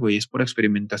creatividad, güey, es pura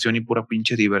experimentación y pura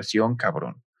pinche diversión,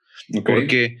 cabrón. Okay.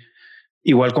 Porque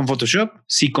igual con Photoshop,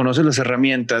 si conoces las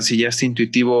herramientas y ya está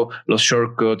intuitivo los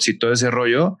shortcuts y todo ese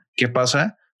rollo, ¿qué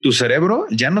pasa? Tu cerebro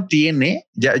ya no tiene,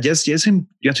 ya es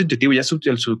intuitivo, ya es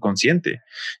el subconsciente.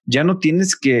 Ya no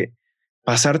tienes que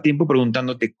pasar tiempo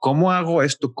preguntándote cómo hago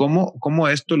esto, cómo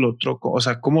esto, lo otro, o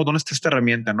sea, dónde está esta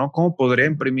herramienta, ¿no? ¿Cómo podría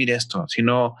imprimir esto?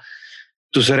 Sino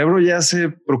tu cerebro ya se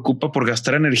preocupa por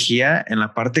gastar energía en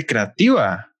la parte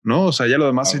creativa, ¿no? O sea, ya lo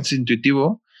demás es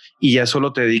intuitivo. Y ya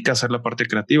solo te dedicas a hacer la parte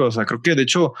creativa. O sea, creo que de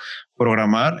hecho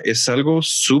programar es algo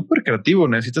súper creativo.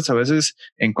 Necesitas a veces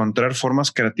encontrar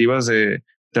formas creativas de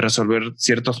resolver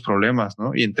ciertos problemas,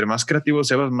 ¿no? Y entre más creativo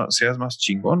seas más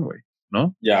chingón, güey,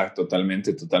 ¿no? Ya,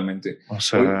 totalmente. O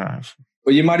sea...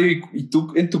 Oye Mario, ¿y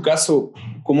tú en tu caso,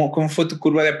 cómo fue tu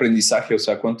curva de aprendizaje? O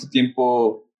sea, ¿cuánto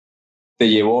tiempo te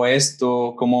llevó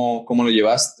esto? ¿Cómo lo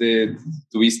llevaste?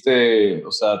 ¿Tuviste,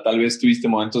 o sea, tal vez tuviste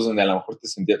momentos donde a lo mejor te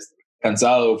sentías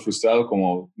cansado, frustrado,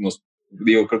 como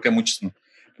creo que a muchos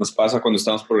nos pasa cuando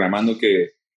estamos programando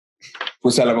que,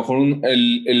 pues a lo mejor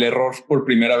el error por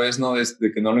primera vez, ¿no?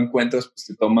 Desde que no lo encuentras, pues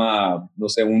te toma, no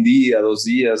sé, 1 día, 2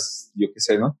 días, yo qué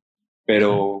sé, ¿no?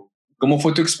 Pero, ¿cómo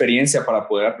fue tu experiencia para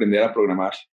poder aprender a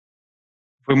programar?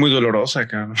 Fue muy dolorosa,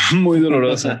 cabrón. Muy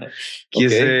dolorosa.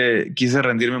 Quise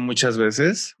rendirme muchas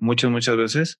veces, muchas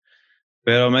veces,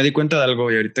 pero me di cuenta de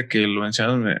algo y ahorita que lo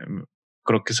mencionas,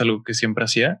 creo que es algo que siempre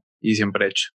hacía y siempre he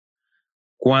hecho.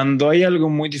 Cuando hay algo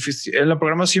muy difícil, en la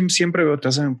programación siempre te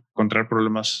vas a encontrar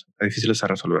problemas difíciles a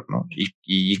resolver, ¿no?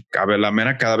 Y a la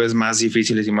mera cada vez más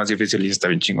difíciles y está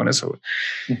bien chingón eso, güey.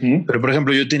 Uh-huh. Pero, por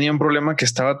ejemplo, yo tenía un problema que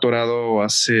estaba atorado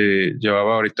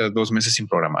llevaba ahorita 2 meses sin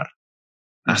programar.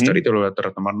 Hasta ahorita lo voy a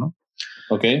retomar, ¿no?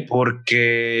 Ok.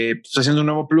 porque estoy haciendo un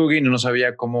nuevo plugin y no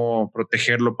sabía cómo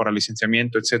protegerlo para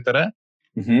licenciamiento, etcétera.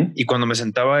 Y cuando me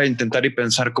sentaba a intentar y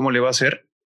pensar cómo le iba a hacer,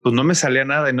 pues no me salía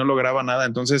nada y no lograba nada.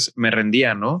 Entonces me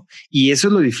rendía, ¿no? Y eso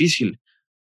es lo difícil.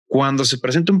 Cuando se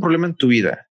presenta un problema en tu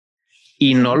vida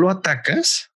y no lo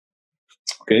atacas,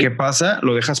 ¿qué pasa?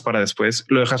 Lo dejas para después,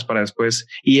 lo dejas para después.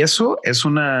 Y eso es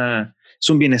un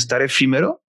bienestar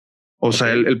efímero. O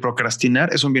sea, el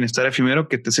procrastinar es un bienestar efímero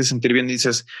que te hace sentir bien y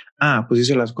dices, pues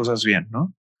hice las cosas bien,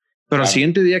 ¿no? Pero al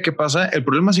siguiente día que pasa, el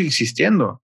problema sigue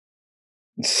existiendo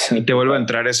y te vuelve a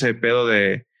entrar ese pedo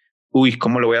de, uy,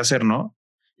 ¿cómo lo voy a hacer? ¿No?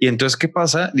 Y entonces, ¿qué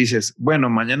pasa? Dices, bueno,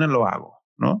 mañana lo hago,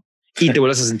 ¿no? Y te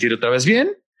vuelves a sentir otra vez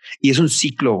bien y es un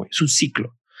ciclo, güey, es un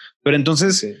ciclo. Pero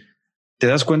entonces te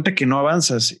das cuenta que no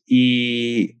avanzas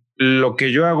y lo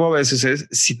que yo hago a veces es,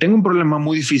 si tengo un problema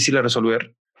muy difícil a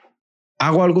resolver,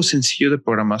 hago algo sencillo de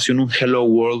programación, un hello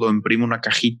world o imprimo una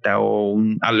cajita o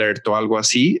un alert o algo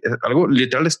así, algo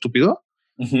literal estúpido,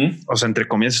 o sea, entre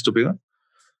comillas estúpido,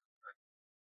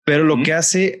 pero lo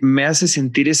que me hace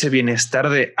sentir ese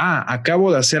bienestar de,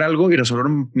 acabo de hacer algo y resolver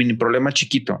un mini problema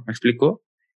chiquito, ¿me explico?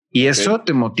 Y eso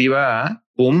te motiva a,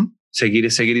 seguir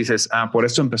y dices, por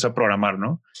esto empecé a programar,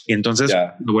 ¿no? Y entonces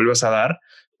lo vuelves a dar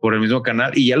por el mismo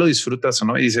canal y ya lo disfrutas,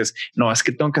 ¿no? Y dices, no, es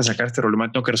que tengo que sacar este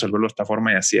problema, tengo que resolverlo de esta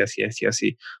forma y así. O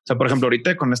sea, por ejemplo,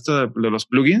 ahorita con esto de los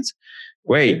plugins,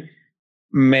 güey,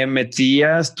 me metí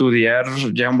a estudiar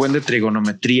ya un buen de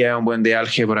trigonometría, un buen de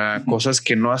álgebra, cosas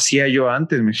que no hacía yo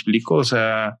antes, me explico, o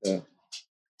sea,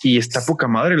 y está poca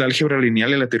madre el álgebra lineal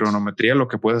y la trigonometría, lo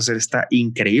que puedes hacer está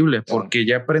increíble porque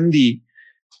ya aprendí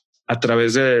a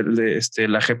través de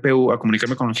la GPU, a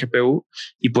comunicarme con el GPU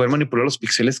y poder manipular los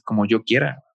píxeles como yo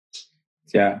quiera.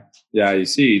 Y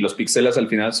sí, los píxeles al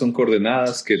final son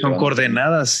coordenadas que son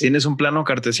coordenadas. Tienes un plano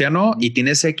cartesiano y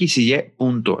tienes X y Y,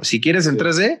 punto. Si quieres en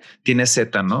 3D, tienes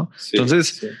Z, ¿no?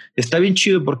 Entonces está bien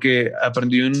chido porque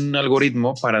aprendí un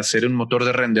algoritmo para hacer un motor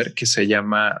de render que se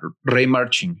llama ray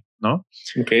marching, ¿no?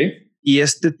 Y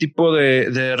este tipo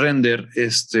de render,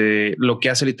 lo que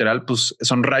hace literal, pues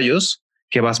son rayos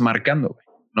que vas marcando,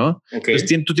 ¿no?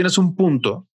 Entonces tú tienes un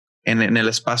punto en el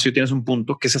espacio, tienes un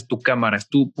punto que esa es tu cámara, es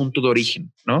tu punto de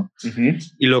origen, ¿no?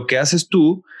 Y lo que haces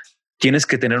tú, tienes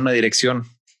que tener una dirección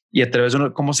y a través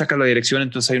de cómo saca la dirección.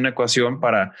 Entonces hay una ecuación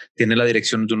para tener la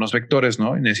dirección de unos vectores,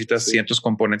 ¿no? Y necesitas ciertos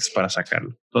componentes para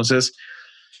sacarlo. Entonces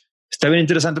está bien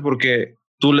interesante porque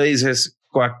tú le dices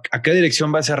a qué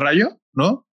dirección va ese rayo,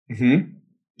 ¿no?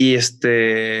 Y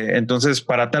entonces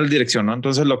para tal dirección, ¿no?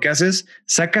 Entonces lo que haces,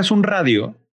 sacas un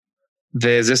radio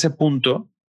desde ese punto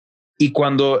y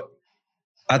cuando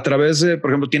a través de, por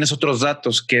ejemplo, tienes otros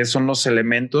datos que son los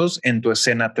elementos en tu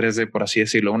escena 3D, por así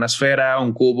decirlo, una esfera,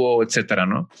 un cubo, etcétera,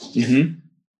 ¿no?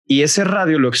 Y ese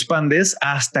radio lo expandes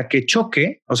hasta que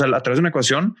choque, o sea, a través de una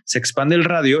ecuación se expande el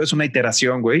radio, es una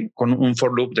iteración, güey, con un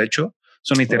for loop, de hecho,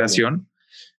 es una iteración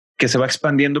que se va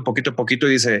expandiendo poquito a poquito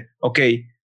y dice, ok,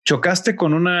 ¿chocaste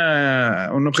con un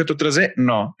objeto 3D?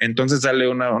 No. Entonces dale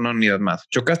una unidad más.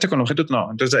 ¿Chocaste con objetos? No.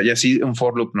 Entonces, y así un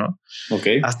for loop, ¿no?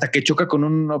 Hasta que choca con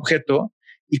un objeto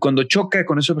y cuando choca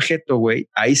con ese objeto, güey,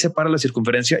 ahí se para la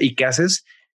circunferencia y ¿qué haces?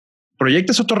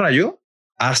 Proyectas otro rayo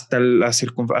hasta el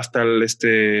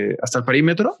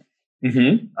perímetro,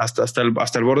 hasta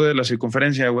el borde de la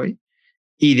circunferencia, güey.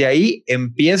 Y de ahí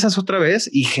empiezas otra vez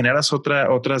y generas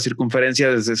otra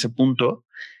circunferencia desde ese punto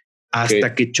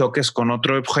hasta que choques con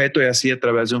otro objeto y así a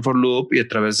través de un for loop y a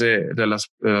través de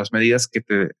las medidas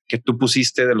que tú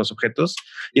pusiste de los objetos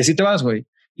y así te vas, güey.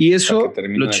 Y eso,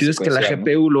 lo chido es que la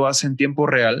GPU lo hace en tiempo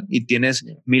real y tienes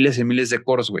miles y miles de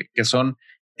cores, güey, que son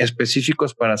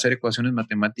específicos para hacer ecuaciones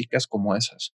matemáticas como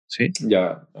esas, ¿sí?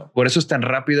 Por eso es tan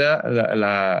rápida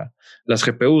las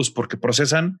GPUs, porque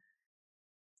procesan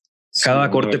cada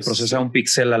corte procesa un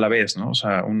píxel a la vez, ¿no? O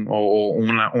sea,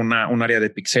 un área de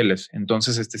píxeles.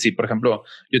 Entonces, sí, por ejemplo,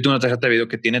 yo tengo una tarjeta de video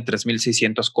que tiene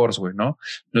 3600 cores, güey, ¿no?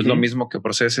 No es lo mismo que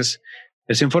proceses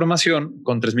esa información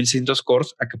con 3600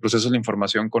 cores a que proceses la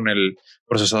información con el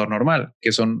procesador normal,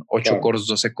 que son 8 cores,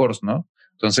 12 cores, ¿no?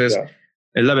 Entonces,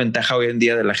 es la ventaja hoy en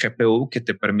día de la GPU que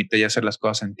te permite ya hacer las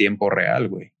cosas en tiempo real,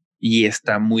 güey. Y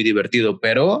está muy divertido,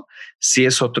 pero sí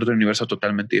es otro universo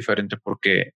totalmente diferente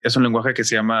porque es un lenguaje que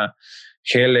se llama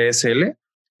GLSL,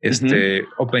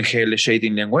 OpenGL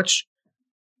Shading Language.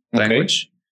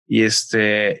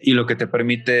 Y lo que te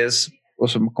permite es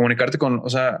comunicarte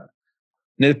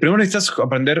primero necesitas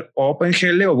aprender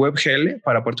OpenGL o WebGL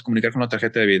para poder comunicar con la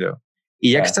tarjeta de video.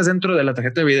 Y ya que estás dentro de la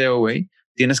tarjeta de video, güey,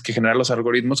 tienes que generar los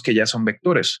algoritmos que ya son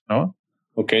vectores, ¿no?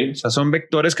 O sea, son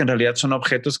vectores que en realidad son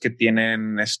objetos que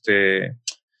tienen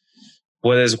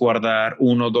puedes guardar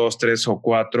 1, 2, 3 o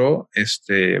 4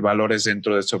 valores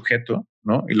dentro de ese objeto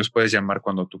 ¿no? Y los puedes llamar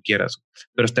cuando tú quieras.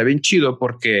 Pero está bien chido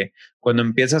porque cuando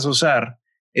empiezas a usar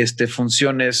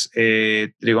funciones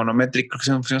trigonométricas, creo que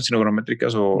son funciones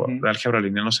trigonométricas o álgebra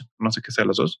lineal, no sé qué sean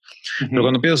las dos. Pero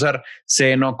cuando empiezas a usar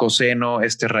seno, coseno,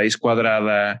 raíz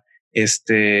cuadrada,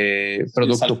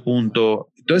 producto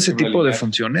punto, todo ese tipo de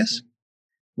funciones,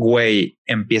 güey,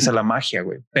 empieza la magia,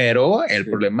 güey. Pero el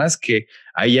problema es que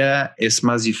allá es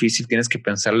más difícil, tienes que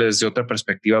pensarle desde otra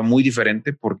perspectiva muy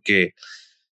diferente porque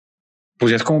pues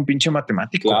ya es como un pinche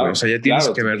matemático, claro, güey. O sea, ya tienes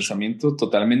que ver. El pensamiento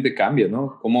totalmente cambia,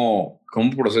 ¿no? ¿Cómo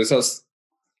procesas?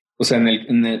 O sea, en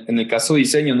el caso de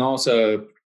diseño, ¿no? O sea,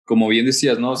 como bien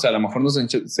decías, ¿no? O sea, a lo mejor nos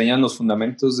enseñan los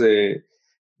fundamentos de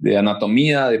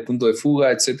anatomía, de punto de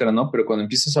fuga, etcétera, ¿no? Pero cuando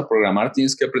empiezas a programar,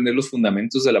 tienes que aprender los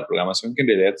fundamentos de la programación, que en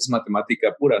realidad es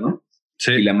matemática pura, ¿no?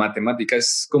 Sí. Y la matemática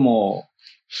es como, o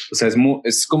sea,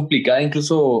 es complicada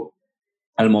incluso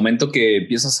al momento que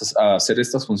empiezas a hacer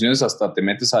estas funciones, hasta te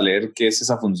metes a leer qué es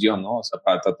esa función, ¿no? O sea,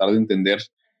 para tratar de entender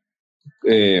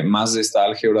más de esta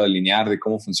álgebra lineal, de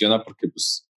cómo funciona, porque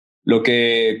pues lo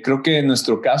que creo que en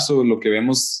nuestro caso, lo que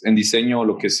vemos en diseño,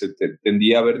 lo que se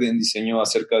tendía a ver en diseño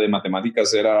acerca de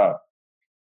matemáticas era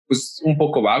pues un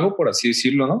poco vago, por así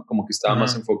decirlo, ¿no? Como que estaba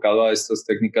más enfocado a estas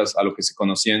técnicas, a lo que se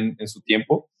conocían en su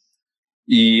tiempo.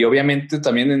 Y obviamente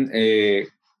también,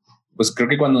 pues creo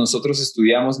que cuando nosotros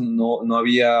estudiamos no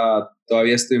había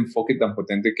todavía este enfoque tan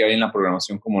potente que hay en la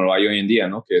programación como lo hay hoy en día,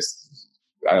 ¿no? Que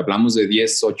hablamos de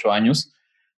 10, 8 años,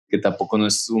 que tampoco no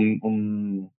es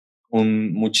un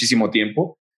muchísimo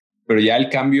tiempo, pero ya el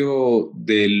cambio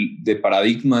de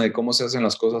paradigma de cómo se hacen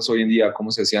las cosas hoy en día,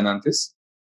 cómo se hacían antes,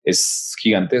 es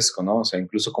gigantesco, ¿no? O sea,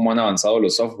 incluso cómo han avanzado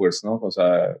los softwares, ¿no? O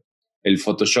sea, el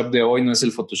Photoshop de hoy no es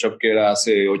el Photoshop que era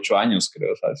hace 8 años,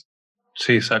 creo, ¿sabes?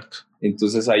 Sí, exacto.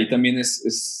 Entonces ahí también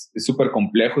es súper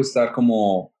complejo estar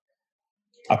como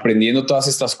aprendiendo todas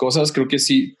estas cosas. Creo que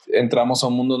sí entramos a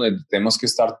un mundo donde tenemos que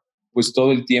estar pues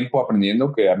todo el tiempo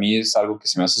aprendiendo, que a mí es algo que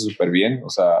se me hace súper bien. O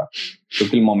sea, creo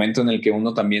que el momento en el que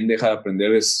uno también deja de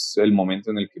aprender es el momento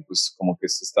en el que pues como que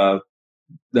se está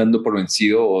dando por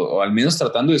vencido o al menos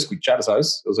tratando de escuchar,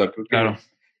 ¿sabes? O sea, creo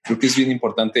que es bien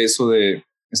importante eso de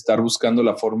estar buscando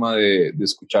la forma de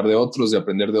escuchar de otros, de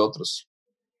aprender de otros.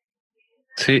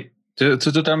 Sí,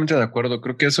 estoy totalmente de acuerdo.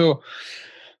 Creo que eso,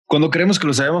 cuando creemos que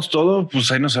lo sabemos todo, pues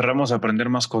ahí nos cerramos a aprender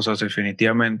más cosas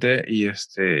definitivamente. Y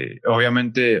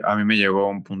obviamente a mí me llegó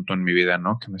un punto en mi vida,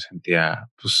 ¿no? Que me sentía,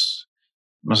 pues,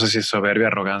 no sé si es soberbia,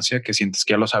 arrogancia, que sientes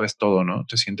que ya lo sabes todo, ¿no?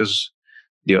 Te sientes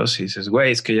Dios y dices,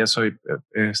 güey, es que ya soy,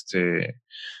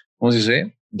 ¿cómo se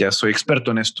dice? Ya soy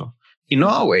experto en esto. Y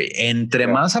no, güey, entre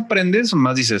más aprendes,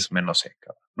 más dices, menos sé,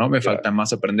 cabrón, ¿no? Me falta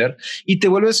más aprender y te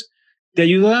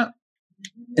ayuda.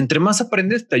 Entre más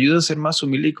aprendes, te ayuda a ser más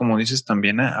humilde y, como dices,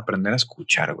 también a aprender a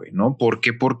escuchar, güey, ¿no? ¿Por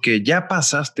qué? Porque ya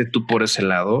pasaste tú por ese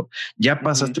lado, ya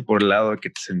pasaste por el lado de que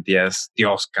te sentías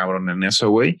Dios, cabrón, en eso,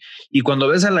 güey. Y cuando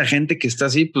ves a la gente que está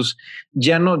así, pues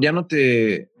ya no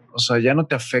te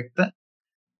afecta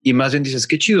y más bien dices,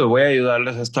 qué chido, voy a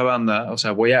ayudarles a esta banda, o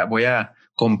sea, voy a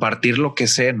compartir lo que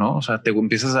sé, ¿no? O sea, te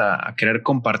empiezas a querer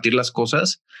compartir las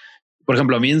cosas. Por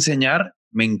ejemplo, a mí enseñar,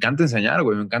 me encanta enseñar,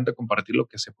 güey, me encanta compartir lo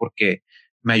que sé porque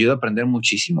me ayuda a aprender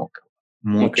muchísimo,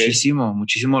 cabrón.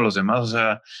 Muchísimo a los demás. O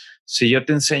sea, si yo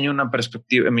te enseño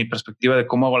mi perspectiva de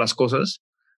cómo hago las cosas,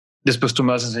 después tú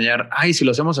me vas a enseñar, ay, si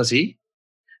lo hacemos así,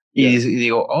 y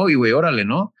digo, oh, güey, órale,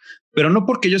 ¿no? Pero no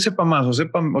porque yo sepa más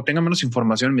o tenga menos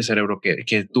información en mi cerebro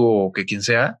que tú o que quien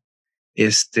sea,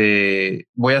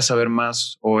 voy a saber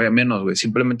más o menos, güey.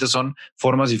 Simplemente son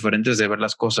formas diferentes de ver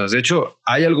las cosas. De hecho,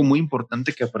 hay algo muy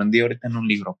importante que aprendí ahorita en un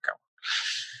libro, cabrón.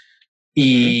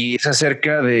 Y es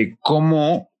acerca de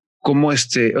cómo o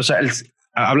sea,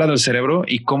 habla del cerebro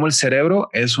y cómo el cerebro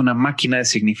es una máquina de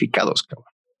significados, cabrón.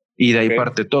 Y de ahí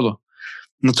parte todo.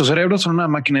 Nuestros cerebros son una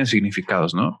máquina de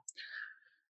significados, ¿no?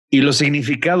 Y los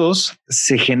significados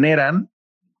se generan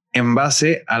en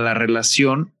base a la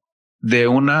relación de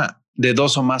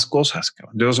dos o más cosas,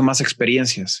 cabrón, de dos o más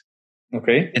experiencias.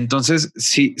 Entonces,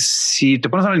 si te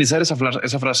pones a analizar esa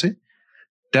frase,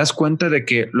 te das cuenta de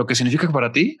que lo que significa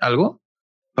para ti algo,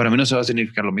 para mí no se va a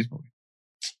significar lo mismo.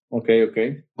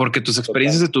 Porque tus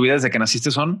experiencias de tu vida desde que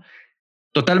naciste son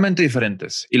totalmente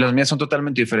diferentes y las mías son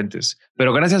totalmente diferentes.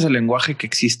 Pero gracias al lenguaje que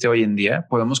existe hoy en día,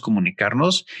 podemos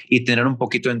comunicarnos y tener un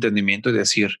poquito de entendimiento y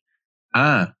decir,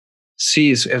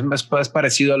 sí, es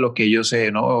parecido a lo que yo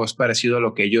sé, ¿no? O es parecido a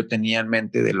lo que yo tenía en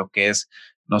mente de lo que es,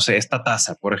 no sé, esta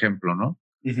taza, por ejemplo, ¿no?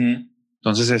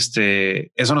 Entonces,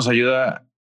 eso nos ayuda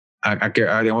a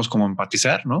digamos, como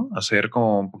empatizar, ¿no? A ser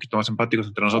como un poquito más empáticos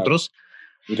entre nosotros.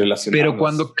 Y relacionarnos. Pero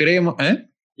cuando creemos,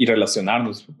 Y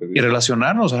relacionarnos.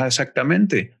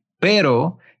 exactamente.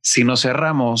 Pero si nos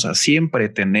cerramos a siempre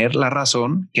tener la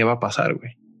razón, ¿qué va a pasar,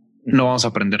 güey? No vamos a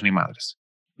aprender ni madres.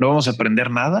 No vamos a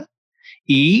aprender nada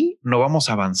y no vamos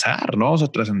a avanzar, no vamos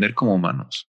a trascender como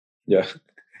humanos. Ya.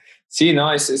 Sí,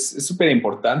 no, es súper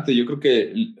importante. Yo creo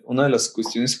que una de las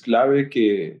cuestiones clave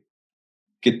que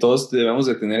todos debemos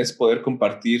de tener es poder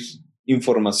compartir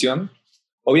información.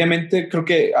 Obviamente creo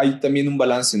que hay también un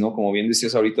balance, ¿no? Como bien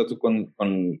decías ahorita tú con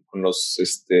los,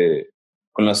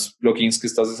 con los plugins que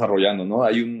estás desarrollando, ¿no?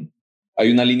 Hay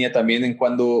una línea también en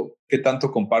cuando qué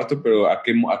tanto comparto, pero a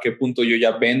qué punto yo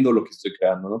ya vendo lo que estoy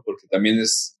creando, ¿no? Porque también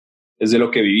es de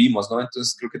lo que vivimos, ¿no?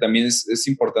 Entonces creo que también es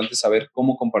importante saber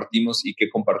cómo compartimos y qué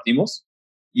compartimos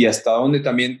y hasta dónde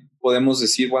también podemos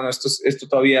decir, bueno, esto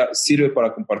todavía sirve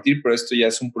para compartir, pero esto ya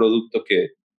es un producto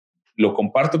que lo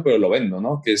comparto, pero lo vendo,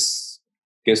 ¿no? Que es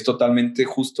totalmente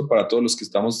justo para todos los que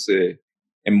estamos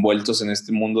envueltos en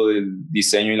este mundo del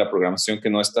diseño y la programación,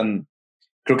 que no es tan,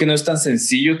 creo que no es tan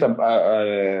sencillo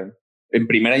en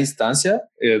primera instancia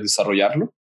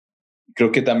desarrollarlo.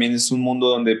 Creo que también es un mundo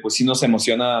donde pues sí nos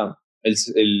emociona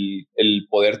el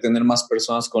poder tener más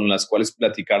personas con las cuales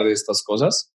platicar de estas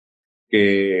cosas,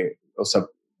 que, o sea,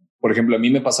 por ejemplo, a mí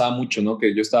me pasaba mucho, ¿no?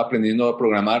 Que yo estaba aprendiendo a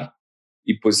programar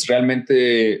y pues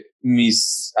realmente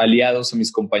mis aliados o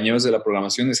mis compañeros de la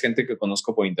programación es gente que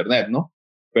conozco por internet, ¿no?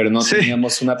 Pero no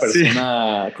teníamos una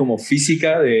persona como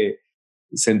física de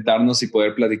sentarnos y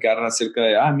poder platicar acerca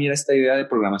de, mira esta idea de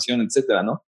programación, etcétera,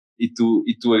 ¿no? Tu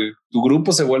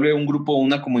grupo se vuelve un grupo,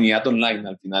 una comunidad online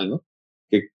al final, ¿no?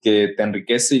 Que te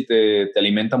enriquece y te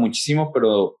alimenta muchísimo,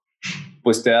 pero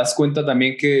pues te das cuenta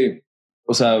también que,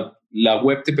 o sea, la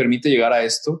web te permite llegar a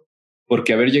esto,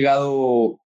 porque haber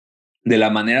llegado de la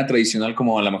manera tradicional,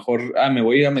 como a lo mejor, me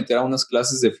voy a ir a meter a unas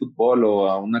clases de fútbol o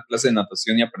a una clase de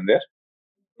natación y aprender,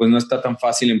 pues no está tan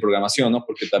fácil en programación, ¿no?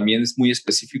 Porque también es muy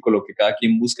específico lo que cada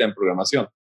quien busca en programación.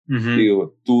 Uh-huh.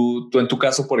 Digo, tú en tu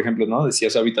caso, por ejemplo, ¿no?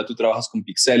 Decías ahorita, tú trabajas con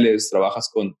píxeles, trabajas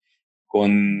con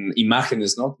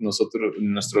imágenes, ¿no? Nosotros,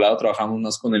 en nuestro lado, trabajamos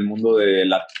más con el mundo de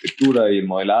la arquitectura y el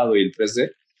modelado y el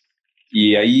 3D.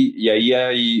 Y ahí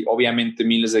hay obviamente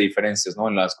miles de diferencias, ¿no?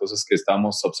 En las cosas que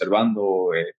estamos observando,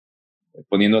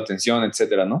 poniendo atención,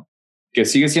 etcétera, ¿no? Que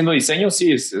sigue siendo diseño,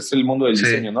 sí, es el mundo del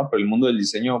diseño, ¿no? Pero el mundo del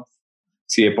diseño,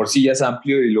 si de por sí ya es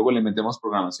amplio y luego le metemos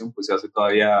programación, pues se hace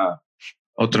todavía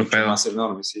otro pedo más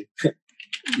enorme, sí.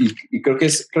 Y creo que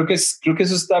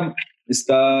eso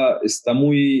está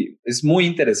muy, es muy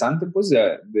interesante, pues,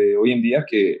 de hoy en día,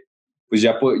 que pues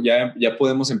ya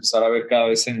podemos empezar a ver cada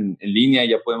vez en línea,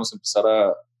 ya podemos empezar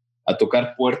a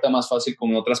tocar puerta más fácil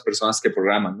con otras personas que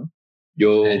programan, ¿no?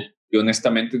 Yo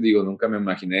honestamente digo, nunca me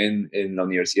imaginé en la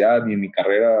universidad ni en mi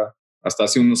carrera, hasta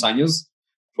hace unos años,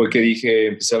 fue que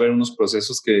empecé a ver unos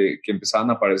procesos que empezaban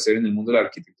a aparecer en el mundo de la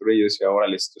arquitectura y yo decía,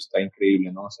 órale, esto está increíble,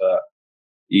 ¿no? O sea,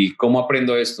 ¿y cómo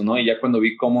aprendo esto, no? Y ya cuando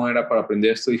vi cómo era para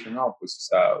aprender esto, dije, no, pues, o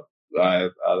sea,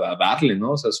 a darle,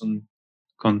 ¿no? O sea,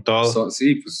 con todo.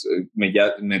 Sí, pues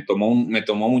me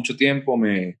tomó mucho tiempo,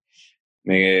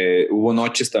 hubo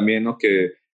noches también, ¿no?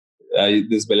 Que ahí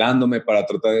desvelándome para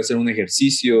tratar de hacer un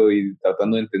ejercicio y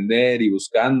tratando de entender y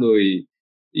buscando y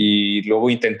luego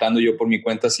intentando yo por mi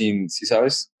cuenta sí,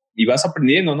 ¿sabes? Y vas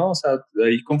aprendiendo, ¿no? O sea,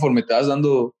 ahí conforme te vas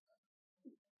dando,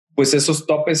 pues esos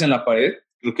topes en la pared,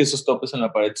 creo que esos topes en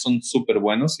la pared son súper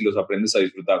buenos y los aprendes a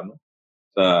disfrutar, ¿no? O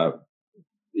sea,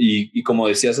 y como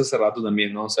decías hace rato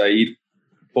también, ¿no? O sea, ir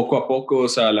poco a poco, o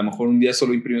sea, a lo mejor un día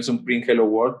solo imprimes un print Hello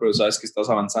World, pero sabes que estás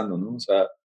avanzando, ¿no? O sea,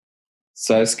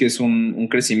 sabes que es un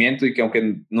crecimiento y que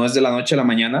aunque no es de la noche a la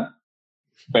mañana,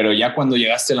 pero ya cuando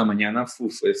llegaste a la mañana,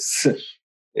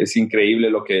 es increíble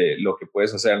lo que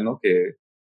puedes hacer, ¿no? Que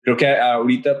creo que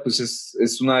ahorita pues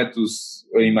es una de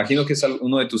imagino que es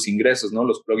uno de tus ingresos, ¿no?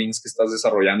 Los plugins que estás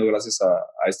desarrollando gracias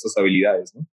a estas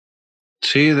habilidades, ¿no?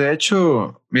 Sí, de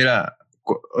hecho, mira,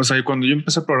 o sea, cuando yo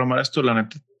empecé a programar esto, la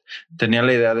neta, tenía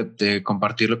la idea de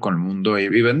compartirlo con el mundo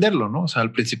y venderlo, ¿no? O sea,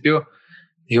 al principio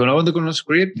digo, lo vendo con un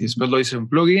script y después lo hice un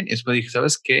plugin y después dije,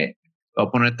 ¿sabes qué? Voy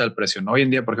a poner tal precio, ¿no? Hoy en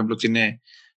día, por ejemplo,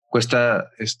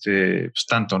 cuesta pues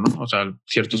tanto, ¿no? O sea,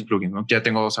 ciertos plugins, ¿no? Ya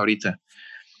tengo 2 ahorita.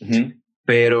 Uh-huh.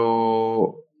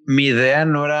 Pero mi idea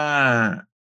no era,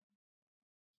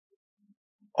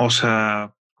 o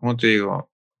sea, ¿cómo te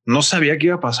digo? No sabía qué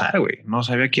iba a pasar, güey. No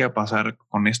sabía qué iba a pasar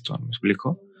con esto, ¿me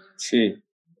explico? Sí.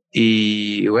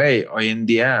 Y, güey, hoy en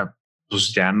día,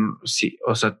 pues ya, sí,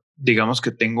 o sea, digamos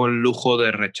que tengo el lujo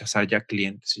de rechazar ya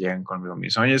clientes y llegan conmigo. Me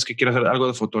dicen, oye, es que quiero hacer algo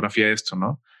de fotografía de esto,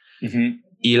 ¿no? Uh-huh.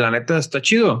 Y la neta está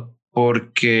chido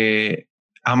porque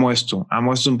amo esto.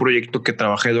 Es un proyecto que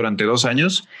trabajé durante 2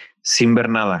 años sin ver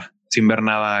nada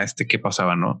qué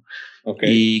pasaba, ¿no? Okay.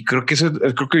 Y creo que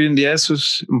hoy en día eso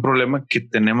es un problema que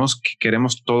tenemos, que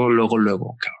queremos todo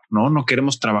luego, cabrón, ¿no?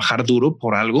 Queremos trabajar duro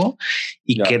por algo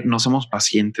y que no somos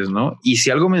pacientes, ¿no? Y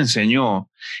si algo me enseñó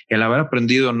el haber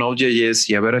aprendido Node.js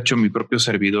y haber hecho mi propio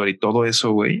servidor y todo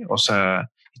eso, güey, o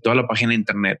sea, y toda la página de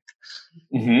internet,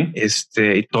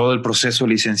 y todo el proceso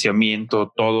de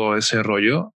licenciamiento, todo ese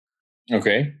rollo.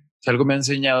 Okay. Si algo me ha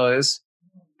enseñado es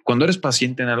cuando eres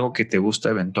paciente en algo que te gusta,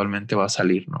 eventualmente va a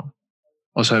salir, ¿no?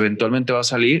 O sea, eventualmente va a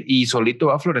salir y solito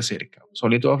va a florecer, cabrón.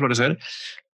 Solito va a florecer,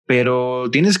 pero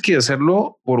tienes que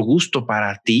hacerlo por gusto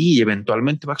para ti y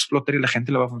eventualmente va a explotar y la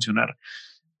gente le va a funcionar.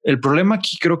 El problema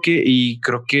aquí creo que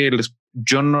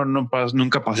yo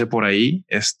nunca pasé por ahí,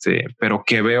 pero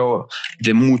que veo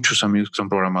de muchos amigos que son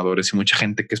programadores y mucha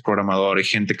gente que es programador y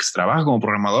gente que trabaja como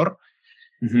programador,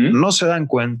 no se dan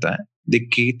cuenta de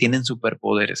que tienen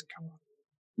superpoderes, cabrón.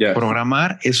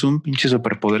 Programar es un pinche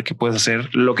superpoder que puedes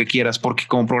hacer lo que quieras, porque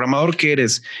como programador que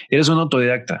eres un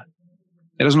autodidacta.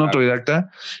 Eres un autodidacta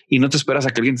y no te esperas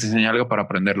a que alguien te enseñe algo para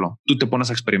aprenderlo. Tú te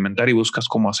pones a experimentar y buscas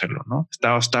cómo hacerlo, ¿no?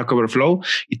 Está Stack Overflow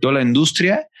y toda la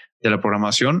industria de la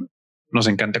programación nos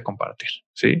encanta compartir,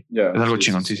 ¿sí? Es algo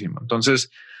chingoncísimo. Sí. Entonces,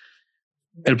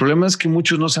 el problema es que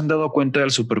muchos no se han dado cuenta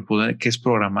del superpoder que es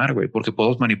programar, güey, porque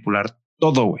podemos manipular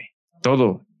todo, güey,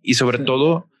 todo. Y sobre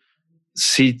todo,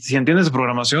 si entiendes de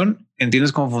programación,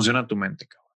 entiendes cómo funciona tu mente,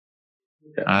 cabrón.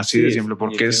 Así de simple,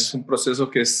 porque es un proceso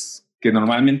que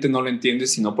normalmente no lo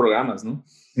entiendes si no programas, ¿no?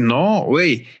 No,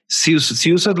 güey. Si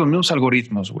usas los mismos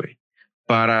algoritmos, güey,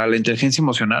 para la inteligencia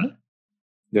emocional,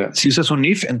 si usas un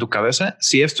if en tu cabeza,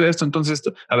 si esto, entonces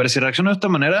esto, a ver, si reacciono de esta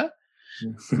manera,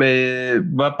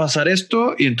 va a pasar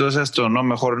esto y entonces esto, no,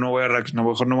 mejor no voy a reaccionar,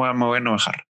 mejor no me voy a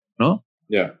enojar, ¿no?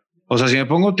 O sea, si me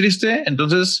pongo triste,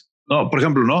 entonces, no, por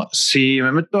ejemplo, no, si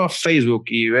me meto a Facebook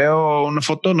y veo una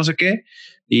foto, no sé qué,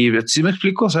 y si me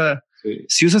explico, o sea,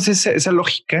 si usas esa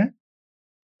lógica,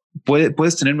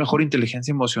 puedes tener mejor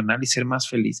inteligencia emocional y ser más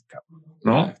feliz, cabrón,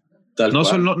 ¿no?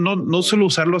 No solo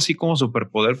usarlo así como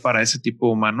superpoder para ese tipo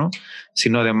humano,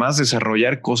 sino además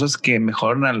desarrollar cosas que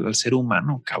mejoran al ser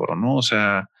humano, cabrón, ¿no? O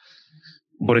sea,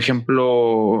 por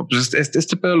ejemplo, pues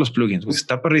este pedo de los plugins, pues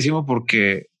está perrísimo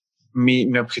porque mi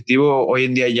objetivo hoy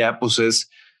en día ya pues es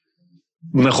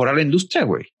mejorar la industria,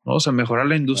 güey, ¿no? O sea, mejorar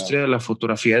la industria de la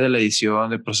fotografía, de la edición,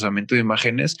 del procesamiento de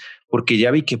imágenes, porque ya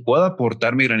vi que puedo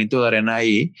aportar mi granito de arena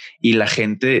ahí y la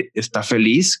gente está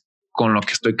feliz con lo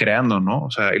que estoy creando, ¿no?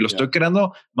 O sea, y lo estoy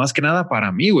creando más que nada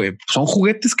para mí, güey. Son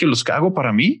juguetes que los hago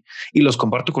para mí y los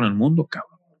comparto con el mundo,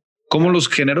 cabrón. ¿Cómo los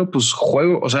genero? Pues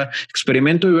juego, o sea,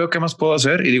 experimento y veo qué más puedo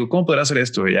hacer y digo, ¿cómo podré hacer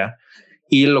esto? Ya.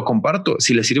 Y lo comparto.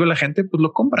 Si le sirve a la gente, pues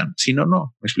lo compran. Si no,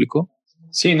 no. ¿Me explico?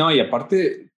 Sí, no, y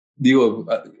aparte, digo,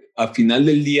 a final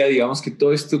del día, digamos que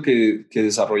todo esto que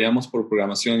desarrollamos por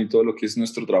programación y todo lo que es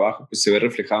nuestro trabajo, pues se ve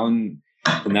reflejado en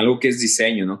algo que es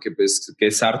diseño, ¿no? Que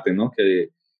es arte, ¿no?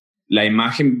 Que la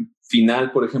imagen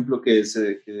final, por ejemplo, que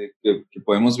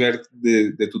podemos ver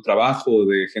de tu trabajo,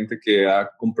 de gente que ha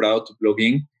comprado tu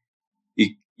plugin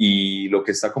y lo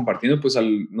que está compartiendo, pues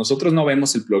nosotros no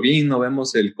vemos el plugin, no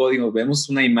vemos el código, vemos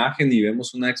una imagen y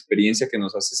vemos una experiencia que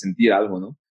nos hace sentir algo,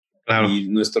 ¿no? Claro. Y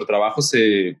nuestro trabajo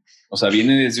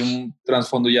viene desde un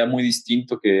trasfondo ya muy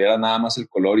distinto, que era nada más el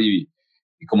color y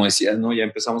como decías, ¿no? Ya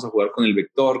empezamos a jugar con el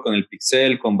vector, con el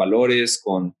pixel, con valores,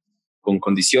 con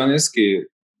condiciones que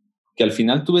al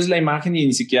final tú ves la imagen y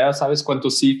ni siquiera sabes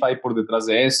cuántos if hay por detrás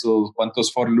de eso,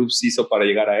 cuántos for loops hizo para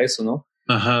llegar a eso, ¿no?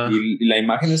 Ajá. Y la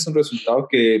imagen es un resultado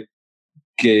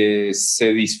que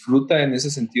se disfruta en ese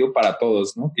sentido para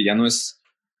todos, ¿no? Que ya no es...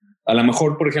 A lo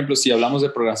mejor, por ejemplo, si hablamos de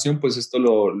programación, pues esto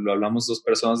lo hablamos dos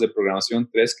personas de programación,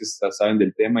 tres que saben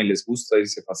del tema y les gusta y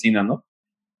se fascina, ¿no?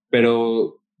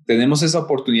 Pero tenemos esa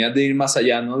oportunidad de ir más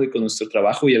allá, ¿no? De con nuestro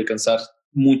trabajo y alcanzar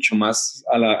mucho más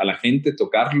a la gente,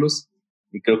 tocarlos.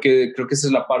 Y creo que esa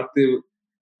es la parte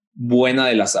buena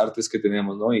de las artes que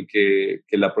tenemos, ¿no? Y que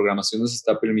la programación nos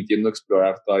está permitiendo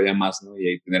explorar todavía más, ¿no?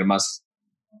 Y tener más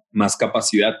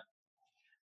capacidad.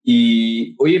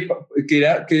 Y, oye,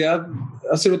 quería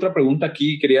hacer otra pregunta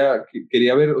aquí.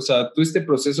 Quería ver, o sea, tú este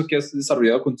proceso que has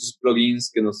desarrollado con tus plugins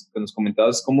que nos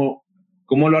comentabas, ¿cómo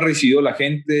lo ha recibido la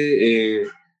gente?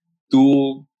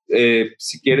 Tú,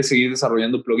 si quieres seguir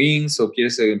desarrollando plugins o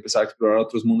quieres empezar a explorar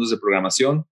otros mundos de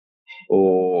programación,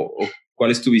 o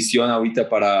cuál es tu visión ahorita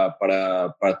para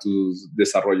tu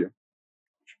desarrollo.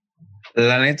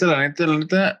 La neta,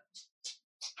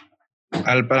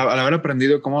 al haber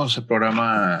aprendido cómo se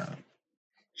programa,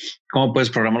 cómo puedes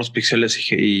programar los píxeles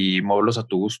y moverlos a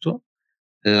tu gusto,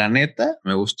 la neta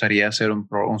me gustaría hacer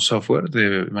un software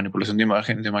de manipulación de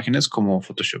imágenes como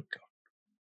Photoshop.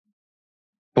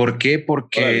 ¿Por qué?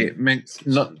 Porque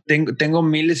Órale. tengo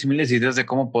miles y miles de ideas de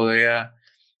cómo podría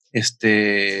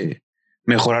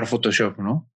mejorar Photoshop,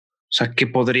 ¿no? O sea, ¿qué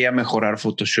podría mejorar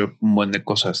Photoshop? Un buen de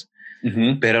cosas,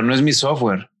 pero no es mi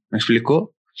software. ¿Me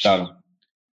explico? Claro.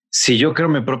 Si yo creo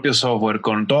mi propio software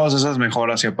con todas esas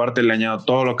mejoras y aparte le añado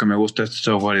todo lo que me gusta de este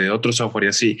software y de otro software y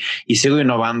así, y sigo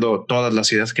innovando todas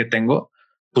las ideas que tengo,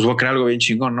 pues voy a crear algo bien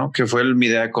chingón, ¿no? Que fue mi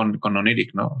idea con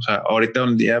Oniric, ¿no? O sea, ahorita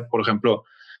un día, por ejemplo,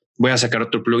 voy a sacar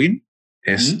otro plugin.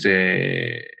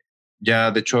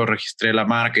 Ya de hecho registré la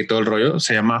marca y todo el rollo.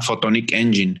 Se llama Photonic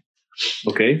Engine.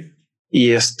 Ok.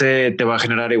 Y te va a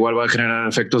generar, igual va a generar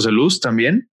efectos de luz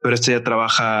también, pero ya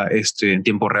trabaja en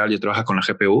tiempo real, ya trabaja con la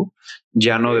GPU.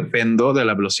 Ya no dependo de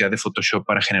la velocidad de Photoshop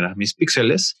para generar mis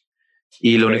píxeles.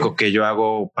 Y lo único que yo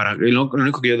hago lo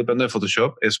único que yo dependo de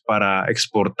Photoshop es para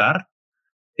exportar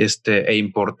e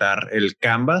importar el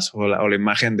canvas o la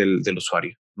imagen del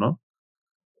usuario, ¿no?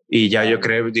 Y ya yo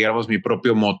creé, digamos, mi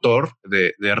propio motor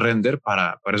de render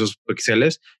para esos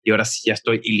píxeles y ahora sí ya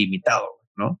estoy ilimitado,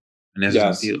 ¿no? En ese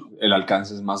sentido. Sí, el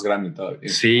alcance es más grande todavía.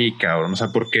 Sí, cabrón. O sea,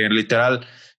 porque literal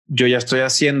yo ya estoy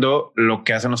haciendo lo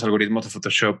que hacen los algoritmos de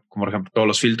Photoshop, como por ejemplo todos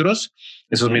los filtros.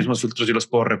 Esos mismos filtros yo los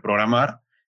puedo reprogramar,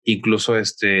 incluso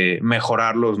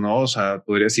mejorarlos, ¿no? O sea,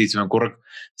 podría, si se me ocurre,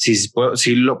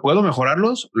 si lo puedo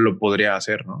mejorarlos, lo podría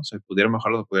hacer, ¿no? O sea, si pudiera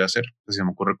mejorarlos, lo podría hacer. Si se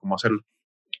me ocurre cómo hacerlo.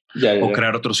 O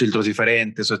crear otros filtros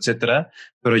diferentes, o etcétera,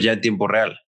 pero ya en tiempo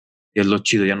real. Y es lo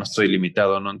chido, ya no estoy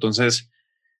limitado, ¿no? Entonces,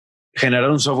 generar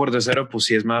un software de cero, pues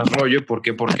sí es más rollo. ¿Por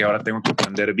qué? Porque ahora tengo que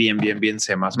aprender bien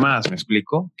C++, ¿me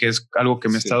explico? Que es algo que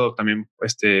me he estado también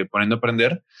poniendo a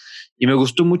aprender. Y me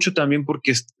gustó mucho también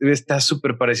porque está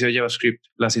súper parecido a JavaScript.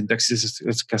 La sintaxis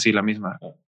es casi la misma.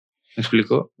 ¿Me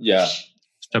explico? Ya.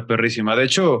 Está perrísima. De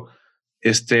hecho,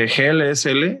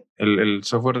 GLSL, el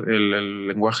software, el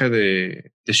lenguaje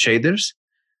de shaders,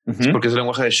 es porque es el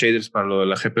lenguaje de shaders para lo de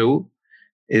la GPU.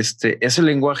 Ese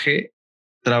lenguaje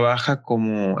trabaja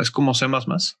es como C++,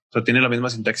 o sea, tiene la misma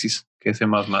sintaxis que C++.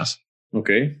 Ok.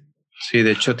 Sí,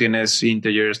 de hecho tienes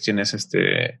integers, tienes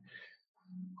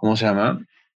 ¿cómo se llama?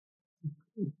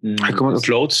 Como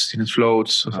tienes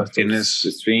floats, o sea, tienes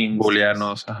strings,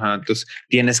 booleanos, ajá. Entonces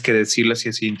tienes que decirle si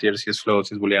es integer, si es float,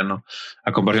 si es booleano,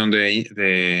 a comparación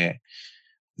de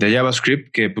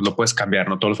JavaScript, que pues lo puedes cambiar,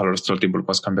 no todos los valores todo el tiempo lo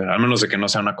puedes cambiar, al menos de que no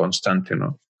sea una constante,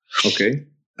 ¿no? Ok.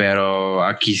 Pero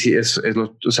aquí sí o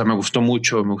sea, me gustó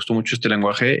mucho este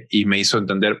lenguaje y me hizo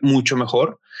entender mucho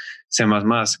mejor C++,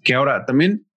 que ahora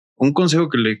también un consejo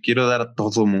que le quiero dar a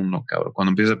todo mundo, cabrón, cuando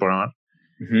empieces a programar.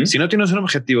 Si no tienes un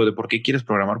objetivo de por qué quieres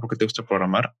programar, por qué te gusta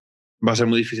programar, va a ser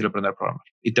muy difícil aprender a programar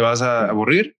y te vas a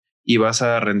aburrir y vas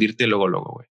a rendirte luego,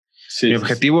 güey. Mi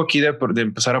objetivo aquí de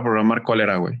empezar a programar, ¿cuál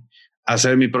era, güey?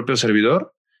 Hacer mi propio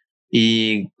servidor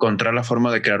y encontrar la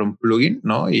forma de crear un plugin,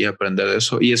 ¿no? Y aprender de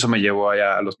eso. Y eso me llevó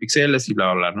allá a los píxeles y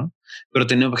bla, bla, bla, ¿no? Pero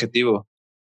tenía un objetivo.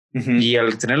 Y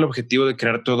al tener el objetivo de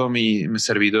crear todo mi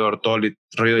servidor, todo el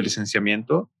rollo de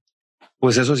licenciamiento,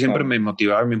 pues eso siempre me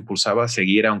motivaba, me impulsaba a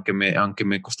seguir, aunque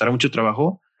me costara mucho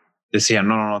trabajo. Decía,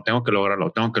 no, tengo que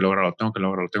lograrlo,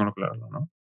 ¿no?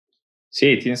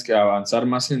 Sí, tienes que avanzar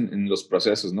más en los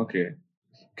procesos, ¿no? Que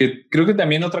creo que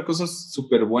también otra cosa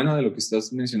súper buena de lo que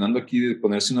estás mencionando aquí, de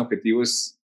ponerse un objetivo,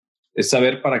 es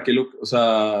saber para qué o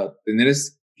sea, tener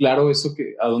claro eso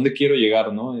a dónde quiero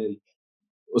llegar, ¿no?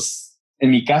 En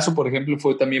mi caso, por ejemplo,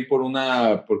 fue también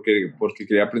porque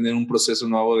quería aprender un proceso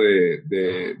nuevo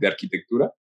de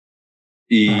arquitectura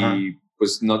y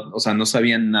pues no, o sea, no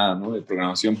sabían nada, ¿no? De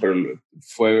programación, pero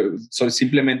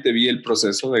simplemente vi el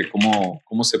proceso de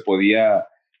cómo se podía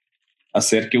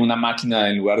hacer que una máquina,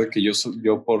 en lugar de que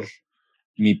yo por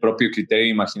mi propio criterio de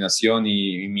imaginación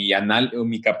y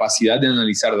mi capacidad de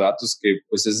analizar datos, que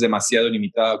pues es demasiado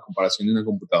limitada a comparación de una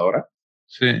computadora,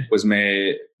 sí.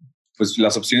 pues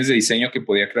las opciones de diseño que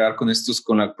podía crear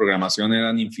con la programación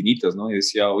eran infinitas, ¿no? Y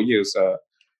decía, oye, o sea,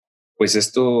 pues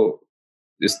esto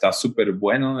está súper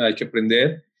bueno, hay que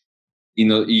aprender.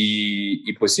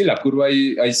 Y pues sí, la curva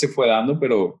ahí se fue dando,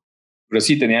 pero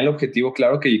sí, tenía el objetivo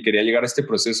claro que quería llegar a este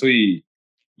proceso y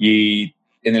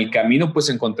en el camino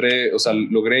pues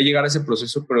logré llegar a ese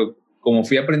proceso, pero como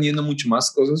fui aprendiendo mucho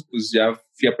más cosas, pues ya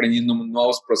fui aprendiendo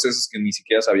nuevos procesos que ni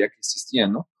siquiera sabía que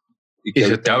existían, ¿no? Y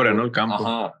se te abre, ¿no? El campo.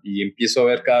 Ajá, y empiezo a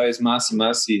ver cada vez más y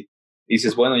más y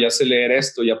dices, bueno, ya sé leer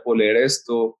esto, ya puedo leer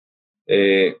esto.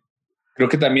 Creo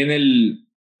que también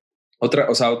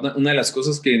una de las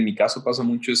cosas que en mi caso pasa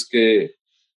mucho es que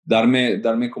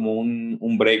darme como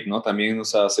un break, ¿no? También, o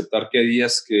sea, aceptar que hay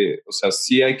días o sea,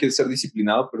 sí hay que ser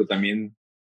disciplinado, pero también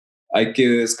hay que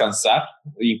descansar.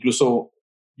 Incluso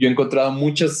yo he encontrado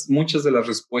muchas de las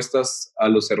respuestas a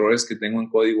los errores que tengo en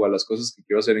código, a las cosas que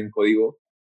quiero hacer en código,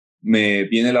 me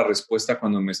viene la respuesta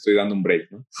cuando me estoy dando un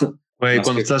break, ¿no? Güey,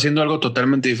 cuando estás haciendo algo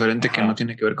totalmente diferente que no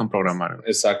tiene que ver con programar. Güey.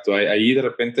 Exacto. Ahí de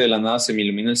repente de la nada se me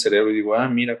ilumina el cerebro y digo,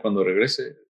 mira, cuando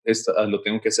regrese, lo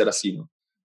tengo que hacer así, ¿no?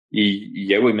 Y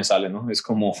llego y me sale, ¿no? Es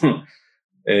como,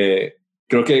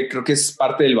 creo que es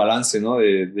parte del balance, ¿no?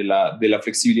 De la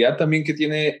flexibilidad también que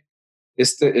tiene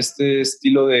este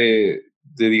estilo de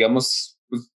digamos,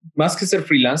 pues, más que ser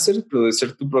freelancer, pero de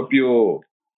ser tu propio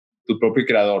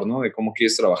creador, ¿no? De cómo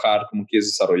quieres trabajar, cómo quieres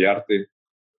desarrollarte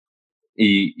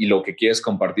y lo que quieres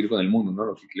compartir con el mundo, ¿no?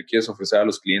 Lo que le quieres ofrecer a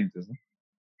los clientes, ¿no?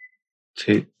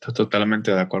 Sí, estoy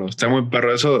totalmente de acuerdo. Está muy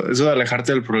perro eso de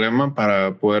alejarte del problema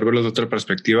para poder verlo de otra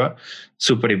perspectiva,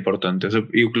 súper importante.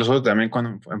 Incluso también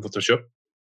cuando en Photoshop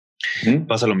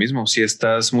pasa lo mismo. Si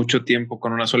estás mucho tiempo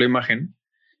con una sola imagen,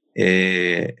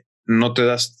 no te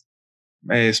das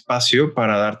espacio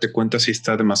para darte cuenta si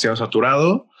está demasiado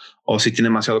saturado o si tiene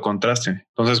demasiado contraste.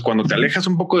 Entonces, cuando te alejas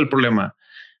un poco del problema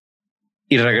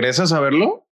y regresas a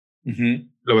verlo,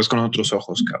 lo ves con otros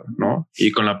ojos, cabrón, ¿no?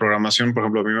 Y con la programación, por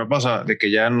ejemplo, a mí me pasa de que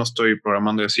ya no estoy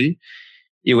programando así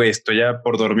y, güey, estoy ya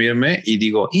por dormirme y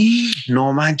digo,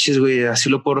 no manches, güey, así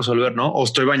lo puedo resolver, ¿no? O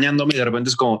estoy bañándome y de repente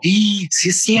es como, sí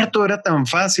es cierto, era tan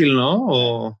fácil, ¿no?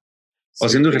 O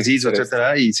haciendo ejercicio,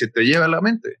 etcétera, y se te lleva a la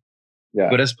mente.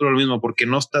 Pero es por lo mismo, porque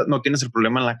no tienes el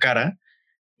problema en la cara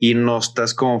y no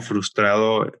estás como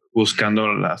frustrado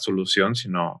buscando la solución,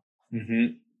 sino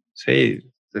sí,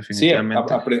 definitivamente.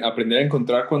 Sí, aprender a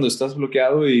encontrar cuando estás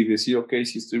bloqueado y decir, ok,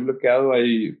 si estoy bloqueado,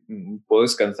 ahí puedo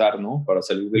descansar, ¿no? Para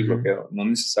salir del bloqueo. No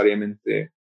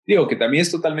necesariamente, digo que también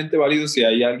es totalmente válido si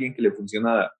hay alguien que le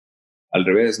funciona al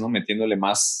revés, ¿no? Metiéndole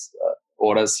más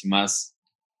horas y más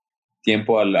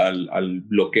tiempo al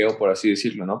bloqueo, por así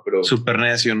decirlo, ¿no? Pero súper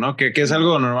necio, ¿no? Que es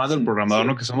algo normal del programador,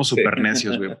 ¿no? Que somos súper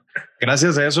necios, güey.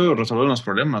 Gracias a eso resolvemos los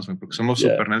problemas, güey, porque somos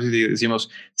súper necios y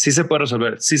decimos, sí se puede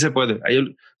resolver, sí se puede.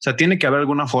 O sea, tiene que haber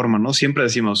alguna forma, ¿no? Siempre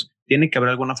decimos, tiene que haber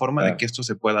alguna forma de que esto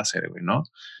se pueda hacer, güey, ¿no?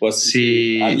 Pues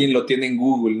si alguien lo tiene en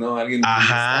Google, ¿no? Alguien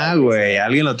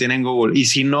lo tiene en Google. Y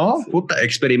si no, puta,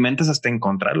 experimentas hasta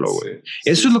encontrarlo, güey.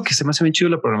 Eso es lo que se me hace bien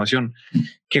chido de la programación,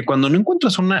 que cuando no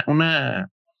encuentras una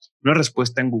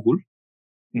respuesta en Google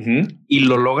y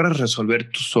lo logras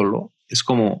resolver tú solo, es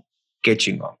como qué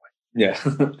chingón, güey.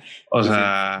 O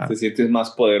sea, te sientes más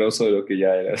poderoso de lo que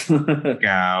ya eras.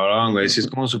 Cabrón, güey. Sí, es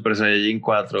como Super Saiyajin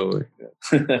 4, güey.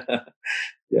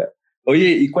 Oye,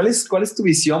 ¿y cuál es tu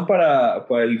visión para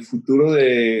el futuro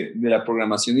de la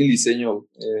programación y el diseño,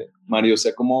 Mario? O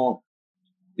sea, ¿cómo,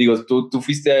 digo, tú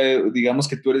fuiste, digamos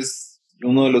que tú eres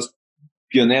uno de los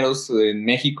pioneros en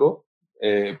México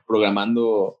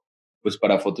programando pues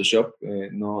para Photoshop?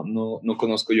 No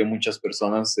conozco yo muchas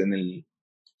personas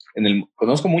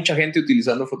conozco mucha gente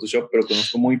utilizando Photoshop, pero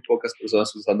conozco muy pocas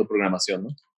personas usando programación,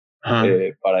 ¿no?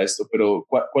 Para esto. Pero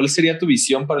 ¿cuál sería tu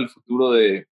visión para el futuro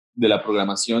de la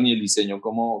programación y el diseño?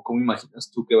 ¿Cómo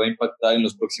imaginas tú que va a impactar en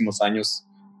los próximos años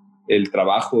el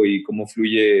trabajo y cómo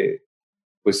fluye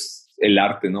pues el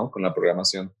arte, ¿no? Con la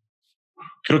programación.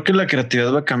 Creo que la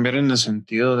creatividad va a cambiar en el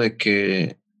sentido de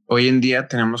que hoy en día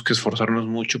tenemos que esforzarnos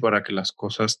mucho para que las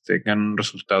cosas tengan un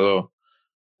resultado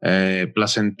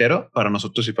placentero para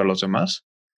nosotros y para los demás.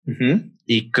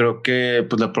 Y creo que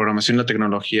pues, la programación y la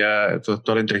tecnología,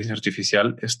 toda la inteligencia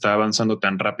artificial está avanzando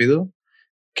tan rápido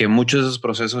que muchos de esos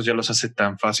procesos ya los hace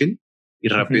tan fácil y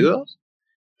rápido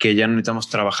que ya no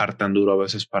necesitamos trabajar tan duro a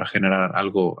veces para generar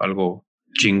algo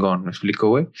chingón. ¿Me explico,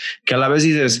 güey? Que a la vez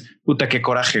dices, puta, qué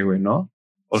coraje, güey, ¿no?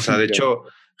 O sea, de hecho,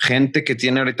 gente que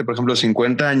tiene ahorita, por ejemplo,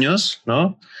 50 años,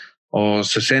 ¿no? O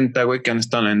 60, güey, que han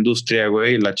estado en la industria,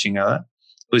 güey, y la chingada.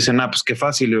 Pues dicen, pues qué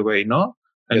fácil, güey, ¿no?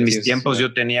 En mis tiempos yo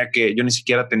ni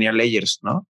siquiera tenía layers,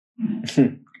 ¿no?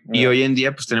 Y hoy en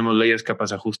día, pues tenemos layers,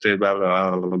 capas de ajuste, bla, bla,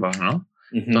 bla, bla, bla, ¿no?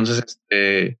 Entonces,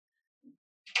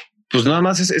 pues nada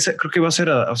más creo que va a ser,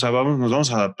 o sea, nos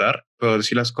vamos a adaptar, pero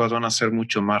decir las cosas van a ser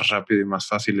mucho más rápido y más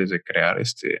fáciles de crear.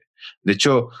 De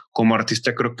hecho, como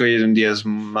artista, creo que hoy en día es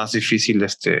más difícil,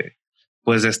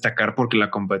 pues destacar porque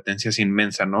la competencia es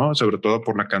inmensa, ¿no? Sobre todo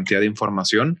por la cantidad de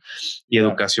información y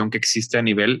educación que existe a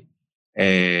nivel,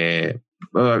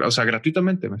 o sea,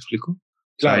 gratuitamente, ¿me explico?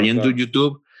 Claro, o sea, en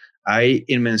YouTube hay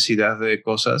inmensidad de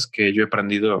cosas que yo he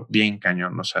aprendido bien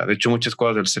cañón. O sea, de hecho, muchas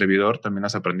cosas del servidor también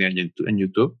las aprendí en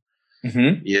YouTube.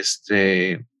 Y está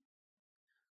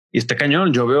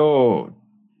cañón. Yo veo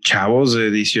chavos de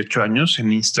 18 años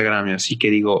en Instagram y así que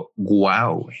digo,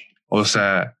 wow, güey. O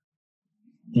sea,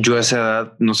 yo a esa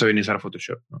edad no sabía ni usar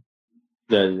Photoshop, ¿no?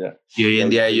 Y hoy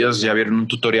en día ellos ya vieron un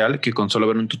tutorial que con solo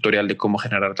ver un tutorial de cómo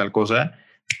generar tal cosa,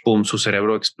 pum, su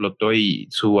cerebro explotó y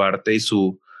su arte y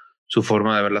su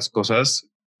forma de ver las cosas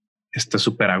está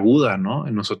súper aguda, ¿no?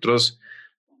 En nosotros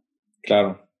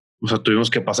Claro. O sea, tuvimos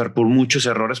que pasar por muchos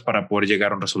errores para poder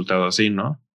llegar a un resultado así,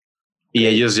 ¿no? Y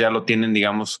Okay. ellos ya lo tienen,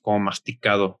 digamos, como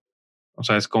masticado. O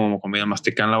sea, es como comida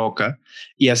masticada en la boca.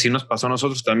 Y así nos pasó a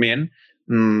nosotros también.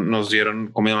 Nos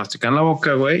dieron comida masticada en la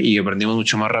boca, güey, y aprendimos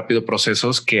mucho más rápido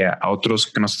procesos que a otros,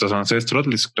 que nuestros ancestros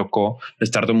les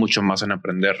tardó mucho más en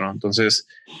aprender, ¿no? Entonces,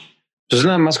 pues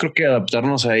nada más creo que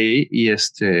adaptarnos ahí y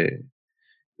es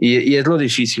lo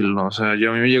difícil, ¿no? O sea, a mí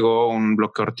me llegó un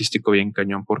bloqueo artístico bien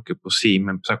cañón porque pues sí,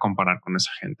 me empecé a comparar con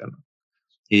esa gente, ¿no?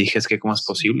 Y dije, es que cómo es Sí.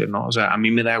 posible, ¿no? O sea, a mí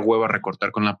me da hueva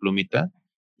recortar con la plumita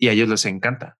y a ellos les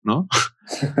encanta, ¿no?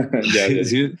 Ya, Sí, ya.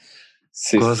 sí,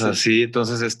 Sí, sí, cosas sí. así.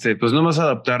 Entonces, pues no más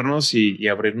adaptarnos y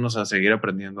abrirnos a seguir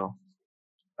aprendiendo,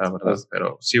 la verdad. As-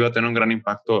 Pero sí va a tener un gran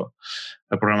impacto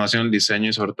la programación, el diseño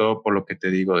y sobre todo por lo que te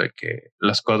digo de que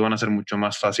las cosas van a ser mucho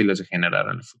más fáciles de generar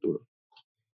en el futuro.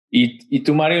 Y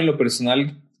tú, Mario, en lo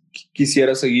personal,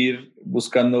 quisiera seguir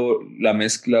buscando la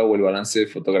mezcla o el balance de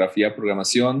fotografía,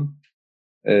 programación.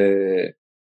 Eh,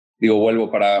 Digo,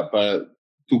 vuelvo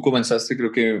tú comenzaste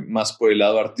creo que más por el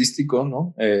lado artístico,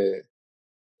 ¿no?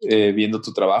 Viendo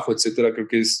tu trabajo, etcétera, creo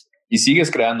que y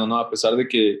sigues creando, ¿no? A pesar de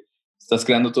que estás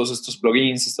creando todos estos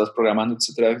plugins, estás programando,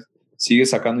 etcétera, sigues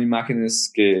sacando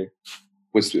imágenes que,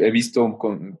 pues, he visto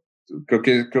creo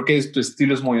que tu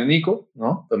estilo es muy único,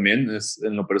 ¿no? También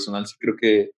en lo personal, sí creo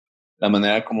que la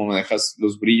manera como manejas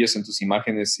los brillos en tus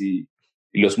imágenes y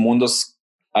los mundos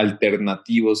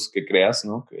alternativos que creas,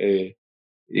 ¿no?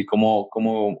 Y cómo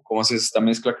haces esta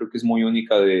mezcla, creo que es muy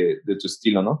única de tu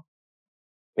estilo, ¿no?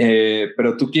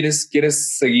 Pero tú quieres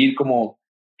seguir como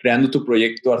creando tu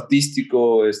proyecto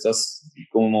artístico, estás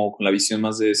como con la visión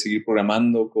más de seguir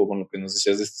programando, como con lo que nos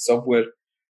decías de este software,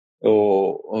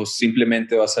 o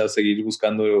simplemente vas a seguir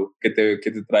buscando qué te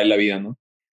trae la vida, ¿no?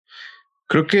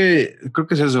 Creo que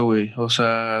es eso, güey. O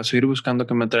sea, seguir buscando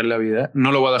qué me trae la vida.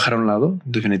 No lo voy a dejar a un lado,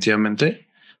 definitivamente,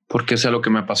 porque es algo que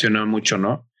me apasiona mucho,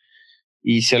 ¿no?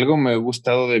 Y si algo me ha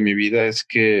gustado de mi vida es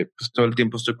que pues, todo el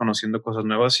tiempo estoy conociendo cosas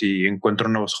nuevas y encuentro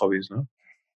nuevos hobbies, ¿no?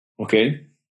 Ok,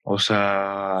 O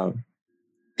sea,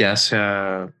 ya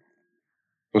sea,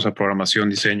 o sea, programación,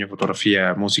 diseño,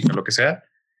 fotografía, música, lo que sea.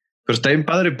 Pero está bien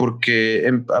padre porque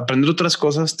aprender otras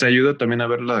cosas te ayuda también a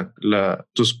ver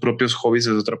tus propios hobbies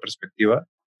desde otra perspectiva.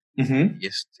 ujú,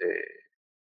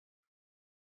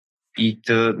 Y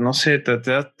no sé,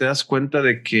 te das cuenta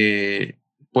de que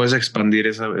puedes expandir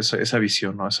esa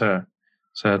visión, ¿no? O sea,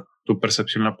 tu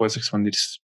percepción la puedes expandir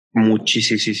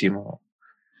muchísimo.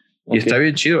 Y ok, está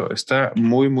bien chido, está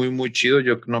muy, muy, muy chido.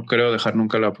 Yo no creo dejar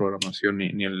nunca la programación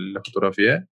ni la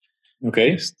fotografía. ok,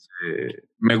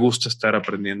 Me gusta estar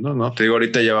aprendiendo, ¿no? Te digo,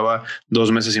 ahorita llevaba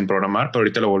 2 meses sin programar, pero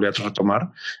ahorita lo volví a retomar.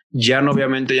 Ya no,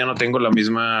 obviamente, ya no tengo la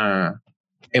misma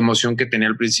emoción que tenía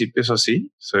al principio, eso sí,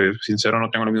 soy sincero, no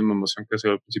tengo la misma emoción que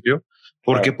hacía al principio.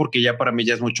 ¿Por qué? claro, Porque ya para mí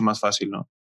ya es mucho más fácil, ¿no?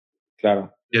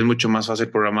 claro, Ya es mucho más fácil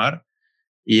programar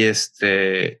y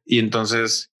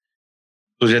entonces,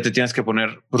 pues ya te tienes que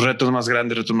poner pues, retos más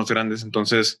grandes.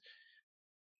 Entonces,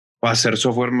 hacer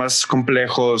software más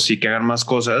complejos y que hagan más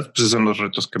cosas, pues esos son los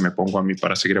retos que me pongo a mí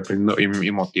para seguir aprendiendo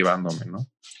y motivándome, ¿no?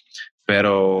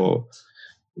 Pero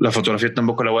la fotografía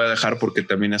tampoco la voy a dejar porque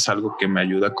también es algo que me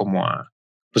ayuda como a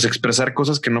pues expresar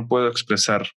cosas que no puedo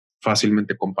expresar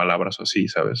fácilmente con palabras o así,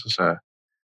 ¿sabes? O sea,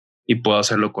 y puedo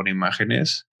hacerlo con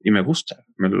imágenes y me gusta,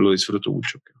 me lo disfruto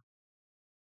mucho.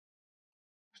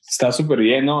 está súper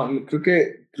bien, ¿no?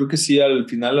 Creo que sí, al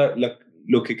final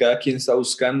lo que cada quien está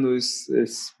buscando es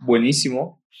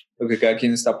buenísimo, lo que cada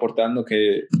quien está aportando,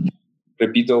 que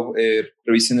repito,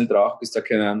 revisen el trabajo que está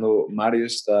creando Mario,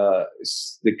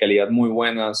 es de calidad muy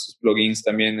buena, sus plugins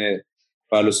también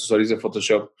para los usuarios de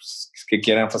Photoshop pues, que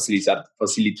quieran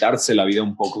facilitarse la vida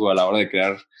un poco a la hora de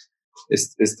crear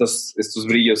estos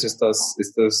brillos,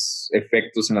 estos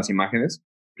efectos en las imágenes.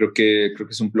 Creo que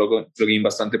es un plugin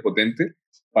bastante potente.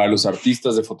 Para los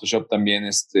artistas de Photoshop también,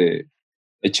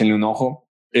 échenle un ojo.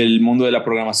 El mundo de la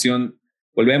programación,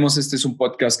 volvemos, este es un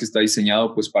podcast que está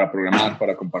diseñado pues para programar,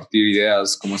 para compartir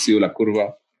ideas, cómo ha sido la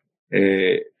curva.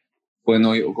 Eh,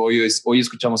 bueno, hoy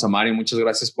escuchamos a Mario. Muchas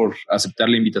gracias por aceptar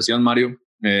la invitación, Mario,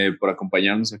 por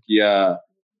acompañarnos aquí a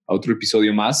otro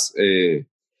episodio más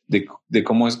de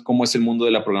cómo es el mundo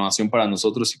de la programación para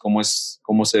nosotros y cómo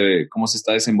se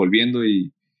está desenvolviendo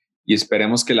y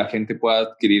esperemos que la gente pueda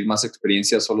adquirir más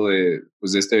experiencia solo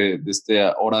pues de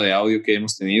esta hora de audio que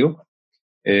hemos tenido.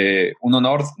 Un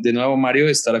honor de nuevo, Mario,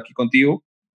 estar aquí contigo.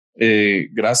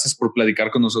 Gracias por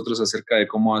platicar con nosotros acerca de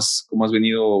cómo has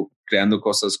venido creando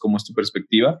cosas, cómo es tu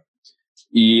perspectiva.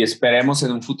 Y esperemos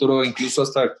en un futuro incluso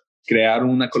hasta crear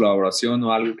una colaboración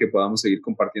o algo que podamos seguir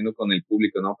compartiendo con el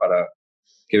público, ¿no? Para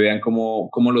que vean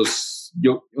cómo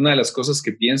una de las cosas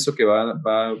que pienso que va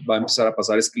a empezar a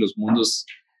pasar es que los mundos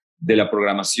de la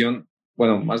programación,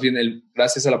 bueno, más bien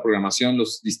gracias a la programación,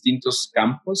 los distintos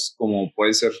campos, como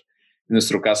puede ser en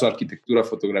nuestro caso arquitectura,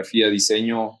 fotografía,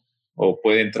 diseño, o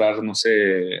puede entrar, no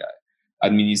sé,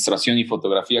 administración y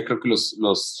fotografía, creo que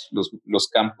los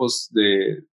campos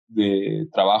de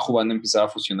trabajo van a empezar a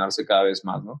fusionarse cada vez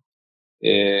más, ¿no?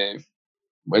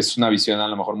 Es una visión a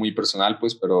lo mejor muy personal,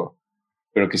 pues, pero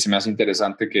que se me hace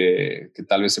interesante que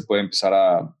tal vez se puede empezar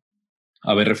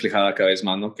a ver reflejada cada vez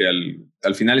más, ¿no? Que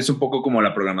al final es un poco como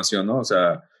la programación, ¿no? O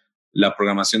sea, la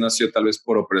programación nació tal vez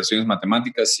por operaciones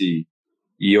matemáticas y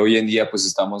hoy en día pues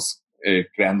estamos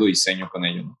creando diseño con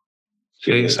ello, ¿no?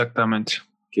 Sí, exactamente.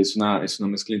 Que es una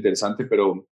mezcla interesante,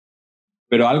 pero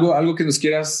algo que nos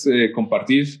quieras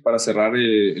compartir para cerrar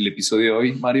el episodio de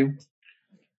hoy, Mario.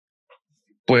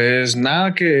 Pues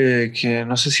nada, que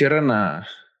no se cierran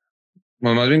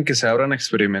bueno, más bien que se abran a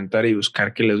experimentar y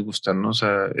buscar qué les gusta, ¿no? O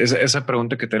sea, esa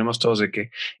pregunta que tenemos todos de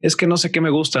que es que no sé qué me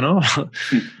gusta, ¿no?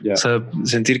 Yeah. O sea,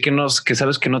 sentir que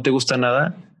sabes que no te gusta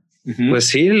nada. Pues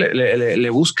sí, le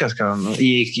buscas, cabrón, ¿no?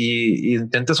 Y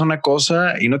intentas una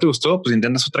cosa y no te gustó, pues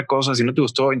intentas otra cosa. Si no te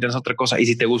gustó, intentas otra cosa. Y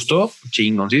si te gustó,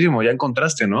 chingoncísimo, ya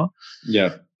encontraste, ¿no? Ya.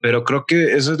 Yeah. Pero creo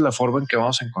que esa es la forma en que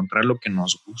vamos a encontrar lo que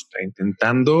nos gusta,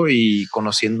 intentando y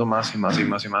conociendo más y más y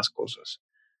más y más cosas.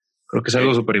 Creo que es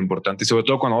algo súper importante y sobre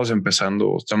todo cuando vamos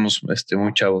empezando, estamos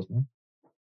muy chavos, ¿no?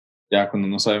 Ya, cuando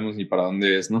no sabemos ni para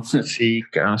dónde es, ¿no? Sí,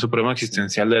 claro, su problema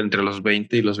existencial de entre los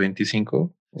 20 y los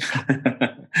 25.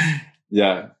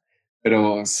 Ya,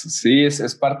 pero sí,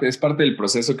 es parte del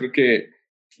proceso. Creo que,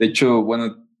 de hecho,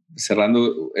 bueno,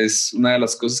 cerrando, es una de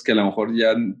las cosas que a lo mejor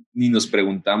ya ni nos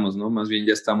preguntamos, ¿no? Más bien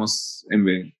ya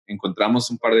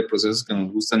encontramos un par de procesos que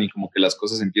nos gustan y como que las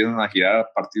cosas empiezan a girar a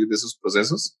partir de esos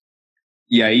procesos.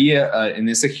 Y ahí, en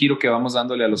ese giro que vamos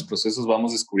dándole a los procesos,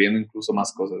 vamos descubriendo incluso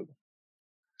más cosas, ¿no?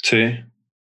 Sí,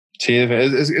 sí,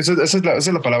 esa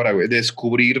es la palabra, güey,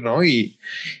 descubrir, ¿no? Y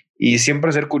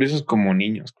siempre ser curiosos como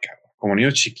niños, cabrón, como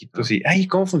niños chiquitos y, ay,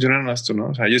 ¿cómo funciona esto, no?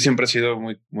 O sea, yo siempre he sido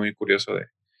muy, muy curioso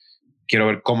quiero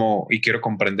ver cómo y quiero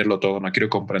comprenderlo todo, no quiero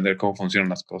comprender cómo funcionan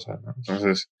las cosas, ¿no?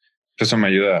 Entonces, eso me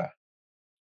ayuda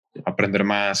a aprender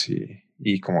más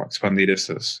y como expandir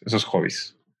esos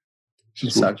hobbies.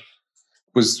 Exacto.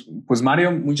 Pues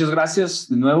Mario, muchas gracias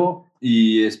de nuevo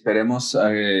y esperemos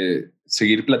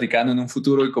seguir platicando en un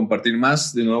futuro y compartir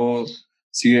más. De nuevo,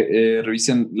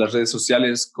 revisen las redes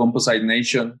sociales, Composite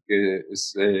Nation, que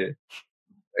es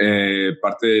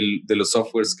parte de los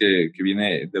softwares que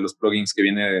viene, de los plugins que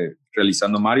viene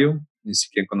realizando Mario. Y si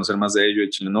quieren conocer más de ello,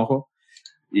 échenle un ojo.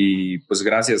 Y pues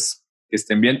gracias, que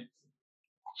estén bien.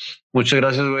 Muchas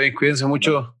gracias, güey. Cuídense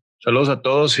mucho. Saludos a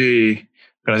todos y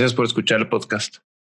gracias por escuchar el podcast.